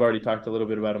we kind of already talked a little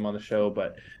bit about him on the show,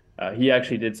 but he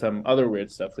actually did some other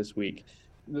weird stuff this week.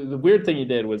 The weird thing he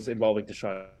did was involving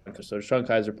Deshaun. So Deshaun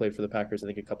Kaiser played for the Packers, I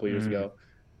think, a couple years ago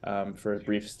for a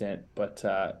brief stint. But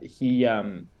he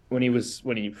when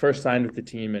he first signed with the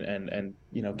team and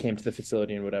came to the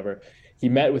facility and whatever, he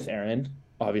met with Aaron,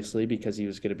 obviously, because he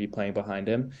was going to be playing behind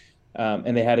him.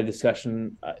 And they had a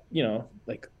discussion,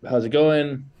 like, how's it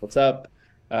going? What's up?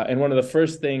 And one of the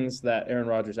first things that Aaron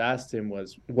Rodgers asked him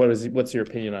was, what's your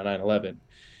opinion on 9/11?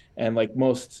 And like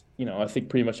most, I think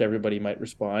pretty much everybody might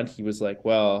respond. He was like,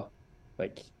 well,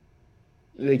 like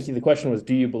the question was,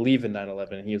 do you believe in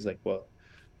 9/11? And he was like, well,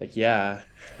 like, yeah.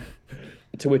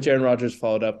 To which Aaron Rodgers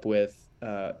followed up with,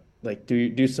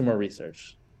 do some more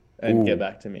research and get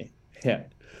back to me. Yeah.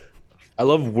 I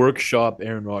love workshop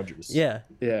Aaron Rodgers. Yeah.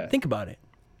 Think about it.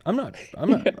 I'm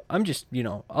just,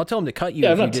 I'll tell him to cut you.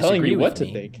 Yeah, if I'm not telling you what to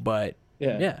me, think. But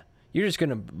yeah, You're just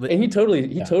gonna. And he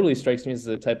totally strikes me as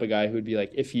the type of guy who'd be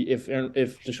like, if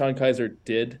Deshaun Kaiser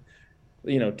did,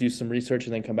 do some research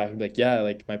and then come back and be like, yeah,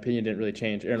 like my opinion didn't really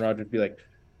change. Aaron Rodgers would be like,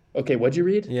 okay, what'd you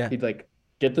read? Yeah. He'd like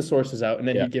get the sources out and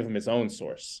then Yeah. he'd give him his own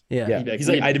source. Yeah. Yeah. He'd be like, He's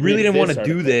like, I really didn't want to do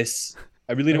article." this.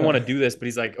 I really didn't want to do this, but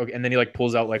he's like, okay. And then he like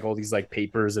pulls out like all these like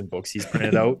papers and books he's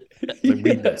printed out. He's like,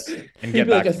 read this and get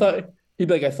back. He'd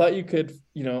be like, I thought you could,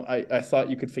 I thought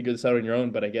you could figure this out on your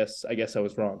own, but I guess I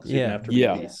was wrong. So you're gonna have to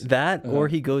read these. That, or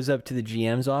he goes up to the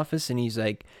GM's office and he's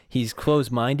like, he's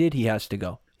closed-minded. He has to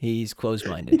go. He's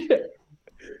closed-minded.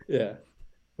 Yeah.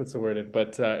 What's the word in?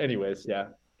 But anyways, yeah.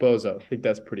 Bozo. I think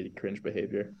that's pretty cringe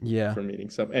behavior. Yeah. For meeting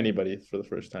anybody for the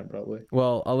first time, probably.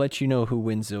 Well, I'll let you know who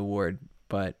wins the award,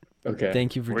 but okay.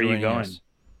 Thank you for Where joining are you going? us.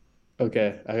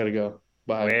 Okay, I gotta go.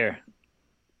 Bye. Where?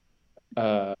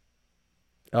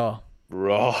 Oh,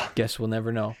 Raw. guess we'll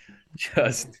never know.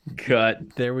 Just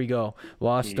cut. There we go.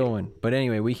 Lost Owen. But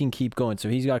anyway, we can keep going. So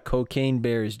he's got Cocaine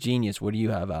Bear's Genius. What do you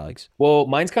have, Alex? Well,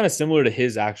 mine's kind of similar to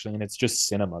his actually, and it's just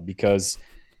cinema because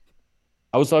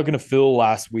I was talking to Phil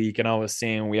last week and I was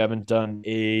saying we haven't done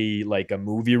a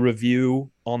movie review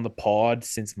on the pod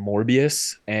since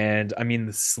Morbius. And I mean,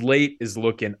 the slate is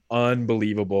looking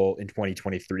unbelievable in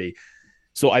 2023.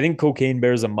 So I think Cocaine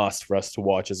Bear is a must for us to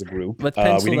watch as a group. Let's We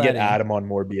pencil didn't that get in. Adam on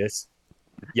Morbius.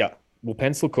 Yeah, we'll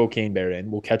pencil Cocaine Bear in.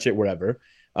 We'll catch it wherever.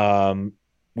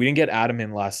 We didn't get Adam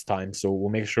in last time, so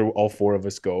we'll make sure all four of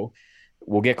us go.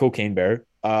 We'll get Cocaine Bear.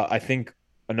 I think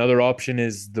another option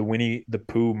is the Winnie the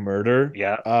Pooh murder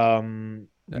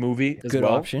movie as Good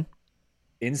well. option.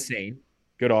 Insane.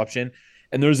 Good option.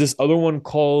 And there's this other one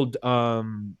called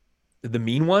The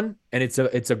Mean One, and it's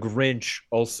a Grinch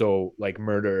also like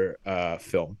murder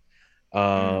film.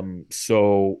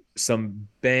 So some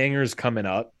bangers coming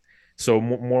up. So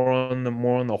more on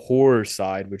the horror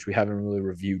side, which we haven't really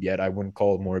reviewed yet. I wouldn't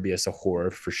call Morbius a horror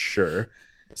for sure.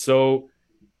 So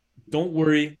don't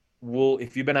worry.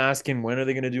 If you've been asking when are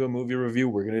they going to do a movie review,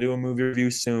 we're going to do a movie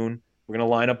review soon. We're going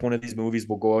to line up one of these movies.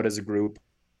 We'll go out as a group.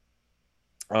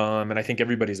 And I think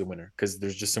everybody's a winner because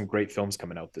there's just some great films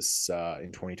coming out this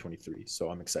in 2023. So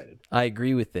I'm excited. I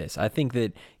agree with this. I think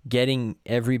that getting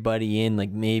everybody in, like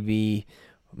maybe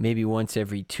once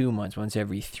every 2 months, once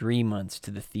every 3 months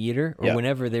to the theater, or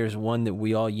whenever there's one that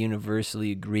we all universally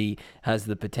agree has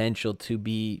the potential to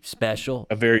be special.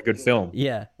 A very good film.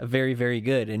 Yeah, a very, very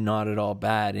good and not at all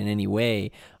bad in any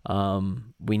way.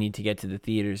 We need to get to the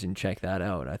theaters and check that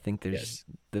out. I think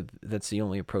that's the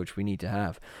only approach we need to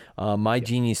have. My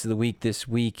genius of the week this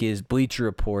week is Bleacher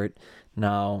Report.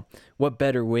 Now, what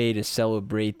better way to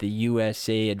celebrate the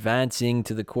USA advancing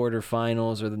to the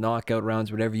quarterfinals or the knockout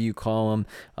rounds, whatever you call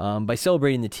them, by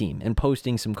celebrating the team and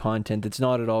posting some content that's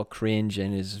not at all cringe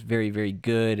and is very, very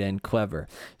good and clever.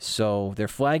 So their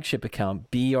flagship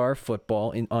account, BR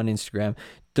Football on Instagram,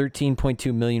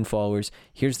 13.2 million followers.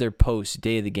 Here's their post,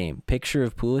 day of the game. Picture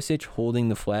of Pulisic holding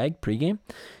the flag pregame.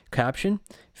 Caption,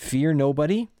 fear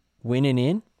nobody, winning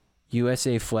in,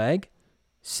 USA flag.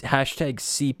 Hashtag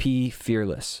CP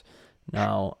Fearless.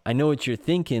 Now, I know what you're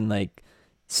thinking, like,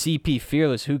 CP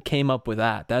Fearless, who came up with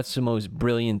that? That's the most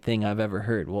brilliant thing I've ever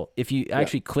heard. Well, if you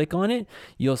actually click on it,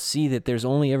 you'll see that there's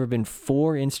only ever been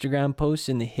 4 Instagram posts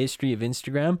in the history of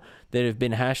Instagram that have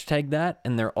been hashtagged that,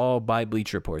 and they're all by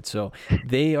Bleacher Report. So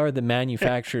they are the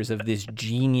manufacturers of this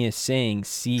genius saying,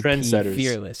 CP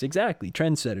Fearless. Exactly,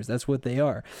 trendsetters. That's what they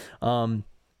are.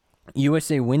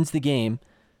 USA wins the game.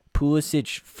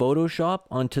 Pulisic Photoshop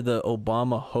onto the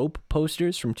Obama Hope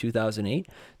posters from 2008.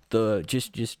 The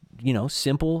just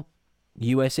simple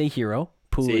USA hero,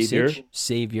 Pulisic,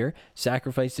 savior,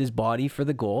 sacrificed his body for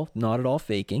the goal, not at all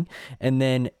faking. And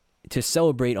then to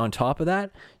celebrate on top of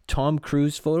that, Tom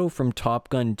Cruise photo from Top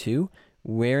Gun 2,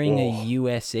 wearing a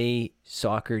USA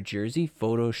soccer jersey,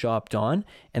 photoshopped on,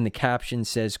 and the caption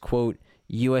says, quote,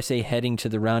 USA heading to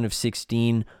the round of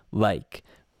 16 like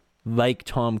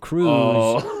Tom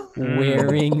Cruise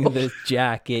wearing the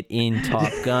jacket in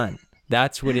Top Gun.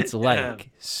 That's what it's like.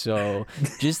 So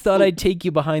just thought I'd take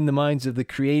you behind the minds of the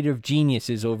creative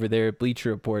geniuses over there at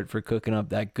Bleacher Report for cooking up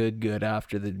that good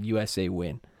after the USA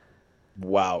win.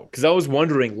 Wow. Because I was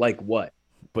wondering like what,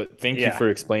 but thank you for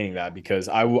explaining that because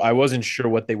I wasn't sure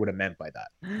what they would have meant by that.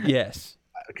 Yes.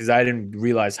 Because I didn't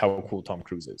realize how cool Tom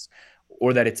Cruise is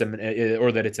or that it's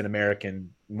an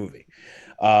American movie.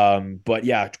 But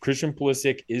yeah, Christian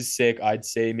Pulisic is sick. I'd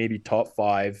say maybe top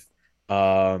 5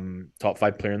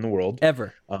 player in the world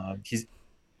ever. He's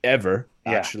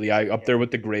actually I up there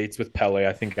with the greats with Pele.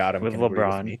 I think Adam with can agree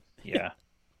LeBron. with me. Yeah,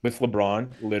 with LeBron,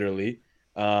 literally.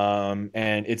 And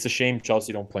it's a shame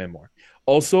Chelsea don't play him more.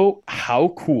 Also, how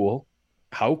cool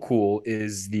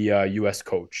is the US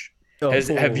coach?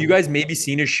 Have you guys maybe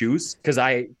seen his shoes? Cause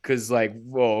like,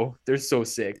 whoa, they're so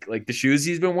sick. Like the shoes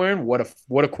he's been wearing, what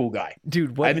a cool guy.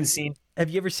 Dude, I haven't seen. have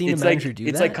you ever seen a It's manager like do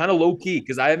it's that? like kind of low key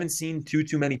because I haven't seen too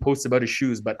many posts about his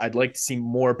shoes, but I'd like to see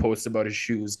more posts about his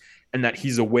shoes and that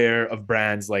he's aware of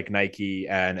brands like Nike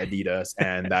and Adidas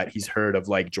and that he's heard of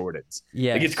like Jordans.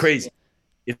 Yes. Like it's crazy.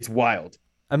 It's wild.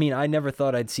 I mean, I never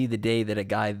thought I'd see the day that a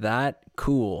guy that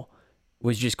cool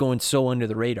was just going so under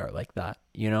the radar like that,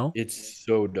 you know? It's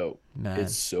so dope. Man.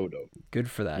 It's so dope. Good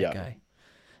for that Yeah. guy.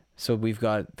 So we've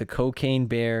got the Cocaine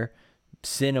Bear,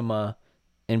 Cinema,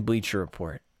 and Bleacher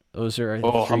Report. Those are the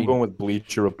Oh, three. I'm going with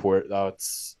Bleacher Report.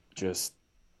 That's just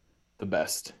the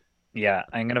best. Yeah,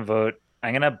 I'm gonna vote.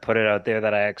 I'm gonna put it out there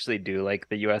that I actually do like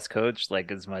the U.S. coach.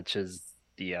 Like as much as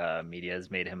the media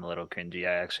has made him a little cringy,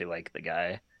 I actually like the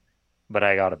guy. But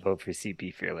I gotta vote for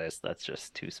CP Fearless. That's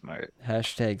just too smart.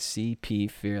 Hashtag CP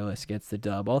Fearless gets the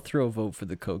dub. I'll throw a vote for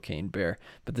the Cocaine Bear.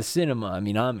 But the Cinema, I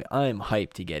mean, I'm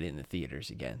hyped to get in the theaters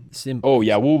again. Oh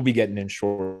yeah, we'll be getting in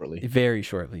shortly. Very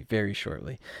shortly. Very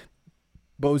shortly.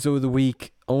 Bozo of the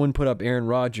week. Owen put up Aaron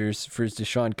Rodgers for his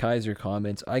Deshaun Kaiser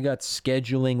comments. I got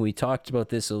scheduling. We talked about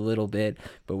this a little bit,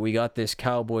 but we got this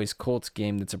Cowboys-Colts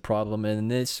game that's a problem,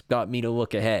 and this got me to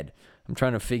look ahead. I'm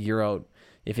trying to figure out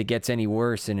if it gets any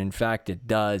worse, and in fact it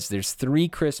does. There's 3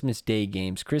 Christmas Day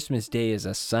games. Christmas Day is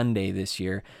a Sunday this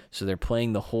year, so they're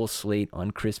playing the whole slate on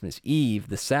Christmas Eve,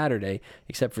 the Saturday,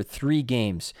 except for 3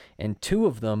 games, and 2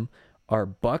 of them are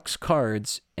Bucks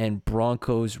Cards and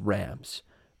Broncos Rams.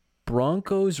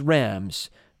 Broncos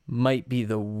Rams might be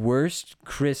the worst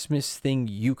Christmas thing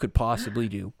you could possibly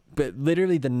do. But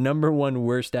literally the number one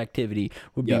worst activity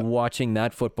would be watching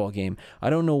that football game. I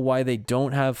don't know why they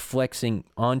don't have flexing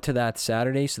onto that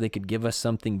Saturday so they could give us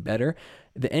something better.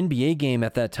 The NBA game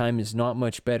at that time is not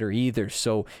much better either,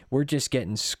 so we're just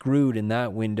getting screwed in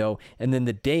that window. And then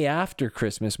the day after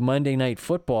Christmas, Monday Night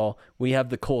Football, we have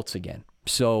the Colts again.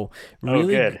 So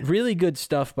really good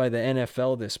stuff by the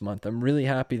NFL this month. I'm really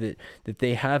happy that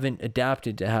they haven't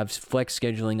adapted to have flex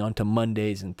scheduling onto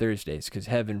Mondays and Thursdays because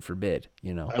heaven forbid,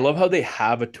 you know. I love how they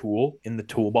have a tool in the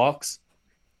toolbox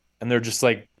and they're just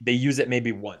like, they use it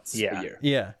maybe once a year.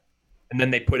 Yeah. And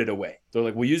then they put it away. They're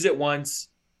like, we'll use it once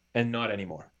and not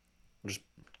anymore. We'll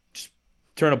just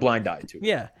turn a blind eye to it.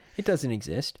 Yeah. It doesn't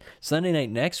exist. Sunday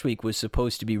night next week was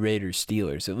supposed to be Raiders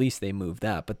Steelers. At least they moved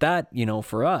that. But that, you know,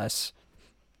 for us,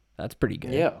 that's pretty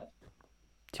good. Yeah.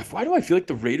 Why do I feel like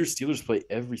the Raiders Steelers play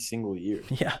every single year?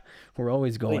 Yeah. We're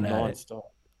always going at nonstop.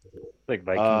 Like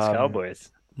Vikings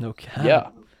Cowboys. No cap. Yeah.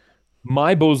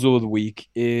 My bozo of the week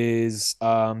is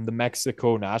the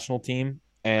Mexico national team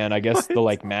and I guess the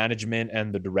like management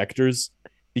and the directors,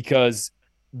 because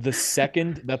the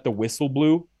second that the whistle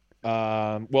blew,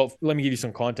 well, let me give you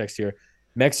some context here.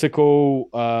 Mexico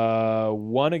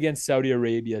won against Saudi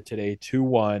Arabia today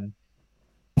 2-1.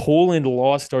 Poland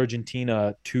lost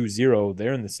Argentina 2-0.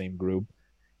 They're in the same group.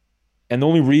 And the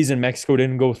only reason Mexico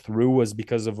didn't go through was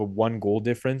because of a 1 goal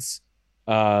difference.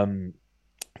 Poland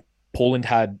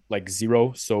had like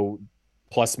 0, so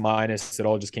plus minus, it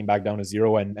all just came back down to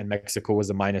 0, and Mexico was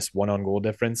a -1 on goal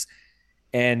difference.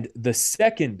 And the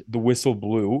second the whistle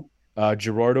blew,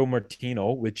 Gerardo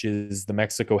Martino, which is the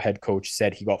Mexico head coach,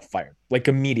 said he got fired like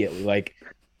immediately. Like,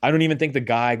 I don't even think the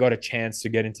guy got a chance to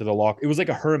get into the lock. It was like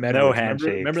a Herm Edwards. No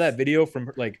handshakes. Remember that video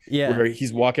from like where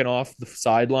he's walking off the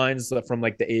sidelines from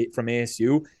like from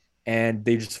ASU, and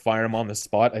they just fire him on the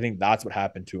spot. I think that's what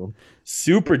happened to him.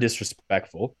 Super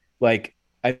disrespectful. Like,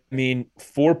 I mean,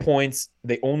 4 points.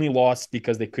 They only lost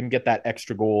because they couldn't get that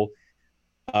extra goal.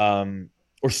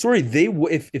 Or sorry,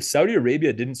 if Saudi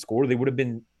Arabia didn't score, it would have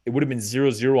been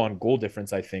 0-0 on goal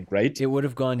difference, I think, right? It would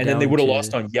have gone and down then they would have to...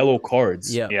 lost on yellow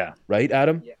cards. Yeah. Right,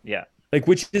 Adam? Yeah. Like,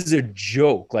 which is a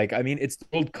joke. Like, I mean, it's the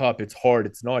World Cup. It's hard.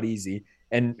 It's not easy.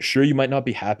 And sure, you might not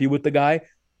be happy with the guy,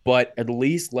 but at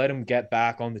least let him get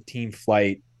back on the team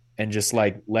flight and just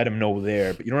like let him know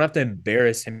there. But you don't have to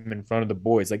embarrass him in front of the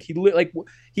boys. Like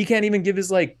he can't even give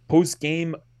his like post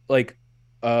game like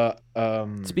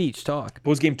speech talk.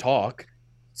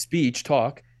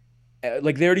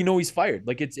 Like they already know he's fired.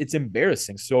 Like it's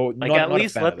embarrassing. So like at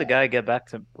least let the guy get back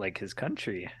to like his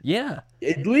country. Yeah.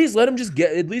 At least let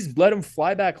him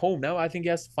fly back home. Now I think he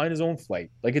has to find his own flight.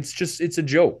 Like it's a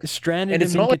joke. Stranded and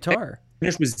it's in not Qatar. Like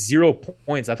finished with 0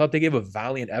 points. I thought they gave a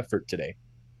valiant effort today.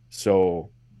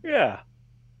 So yeah.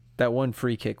 That one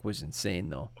free kick was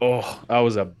insane though. Oh, that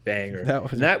was a banger.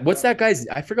 What's that guy's?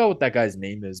 I forgot what that guy's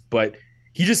name is, but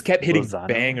he just kept hitting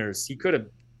bangers. He could have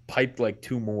piped like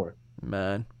 2 more.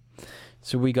 Man.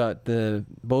 So we got the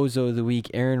Bozo of the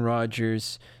week, Aaron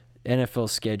Rodgers, NFL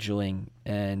scheduling,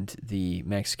 and the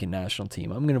Mexican national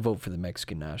team. I'm going to vote for the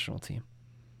Mexican national team.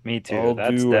 Me too. I'll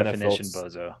That's do definition NFL.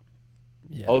 bozo.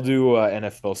 Yeah. I'll do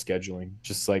NFL scheduling,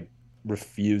 just like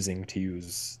refusing to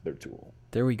use their tool.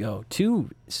 There we go. 2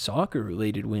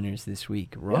 soccer-related winners this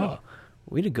week. Raw. Yeah.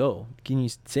 Way to go. Can you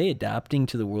say adapting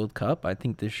to the World Cup? I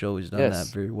think this show has done that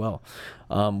very well.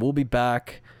 We'll be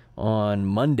back on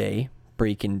Monday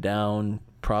breaking down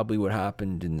probably what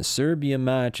happened in the Serbia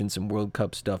match and some World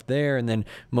Cup stuff there, and then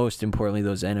most importantly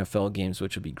those NFL games,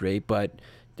 which will be great. But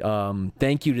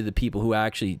thank you to the people who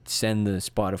actually send the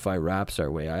Spotify raps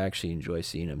our way. I actually enjoy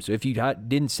seeing them. So if you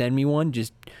didn't send me one,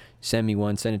 just send me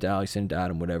one. Send it to Alex, send it to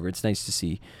Adam, whatever. It's nice to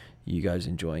see you guys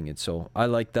enjoying it. So I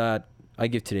like that. I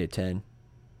give today a 10.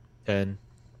 10.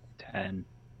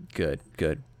 Good.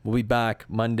 We'll be back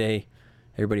Monday.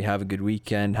 Everybody have a good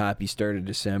weekend. Happy start of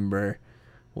December.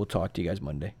 We'll talk to you guys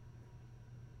Monday.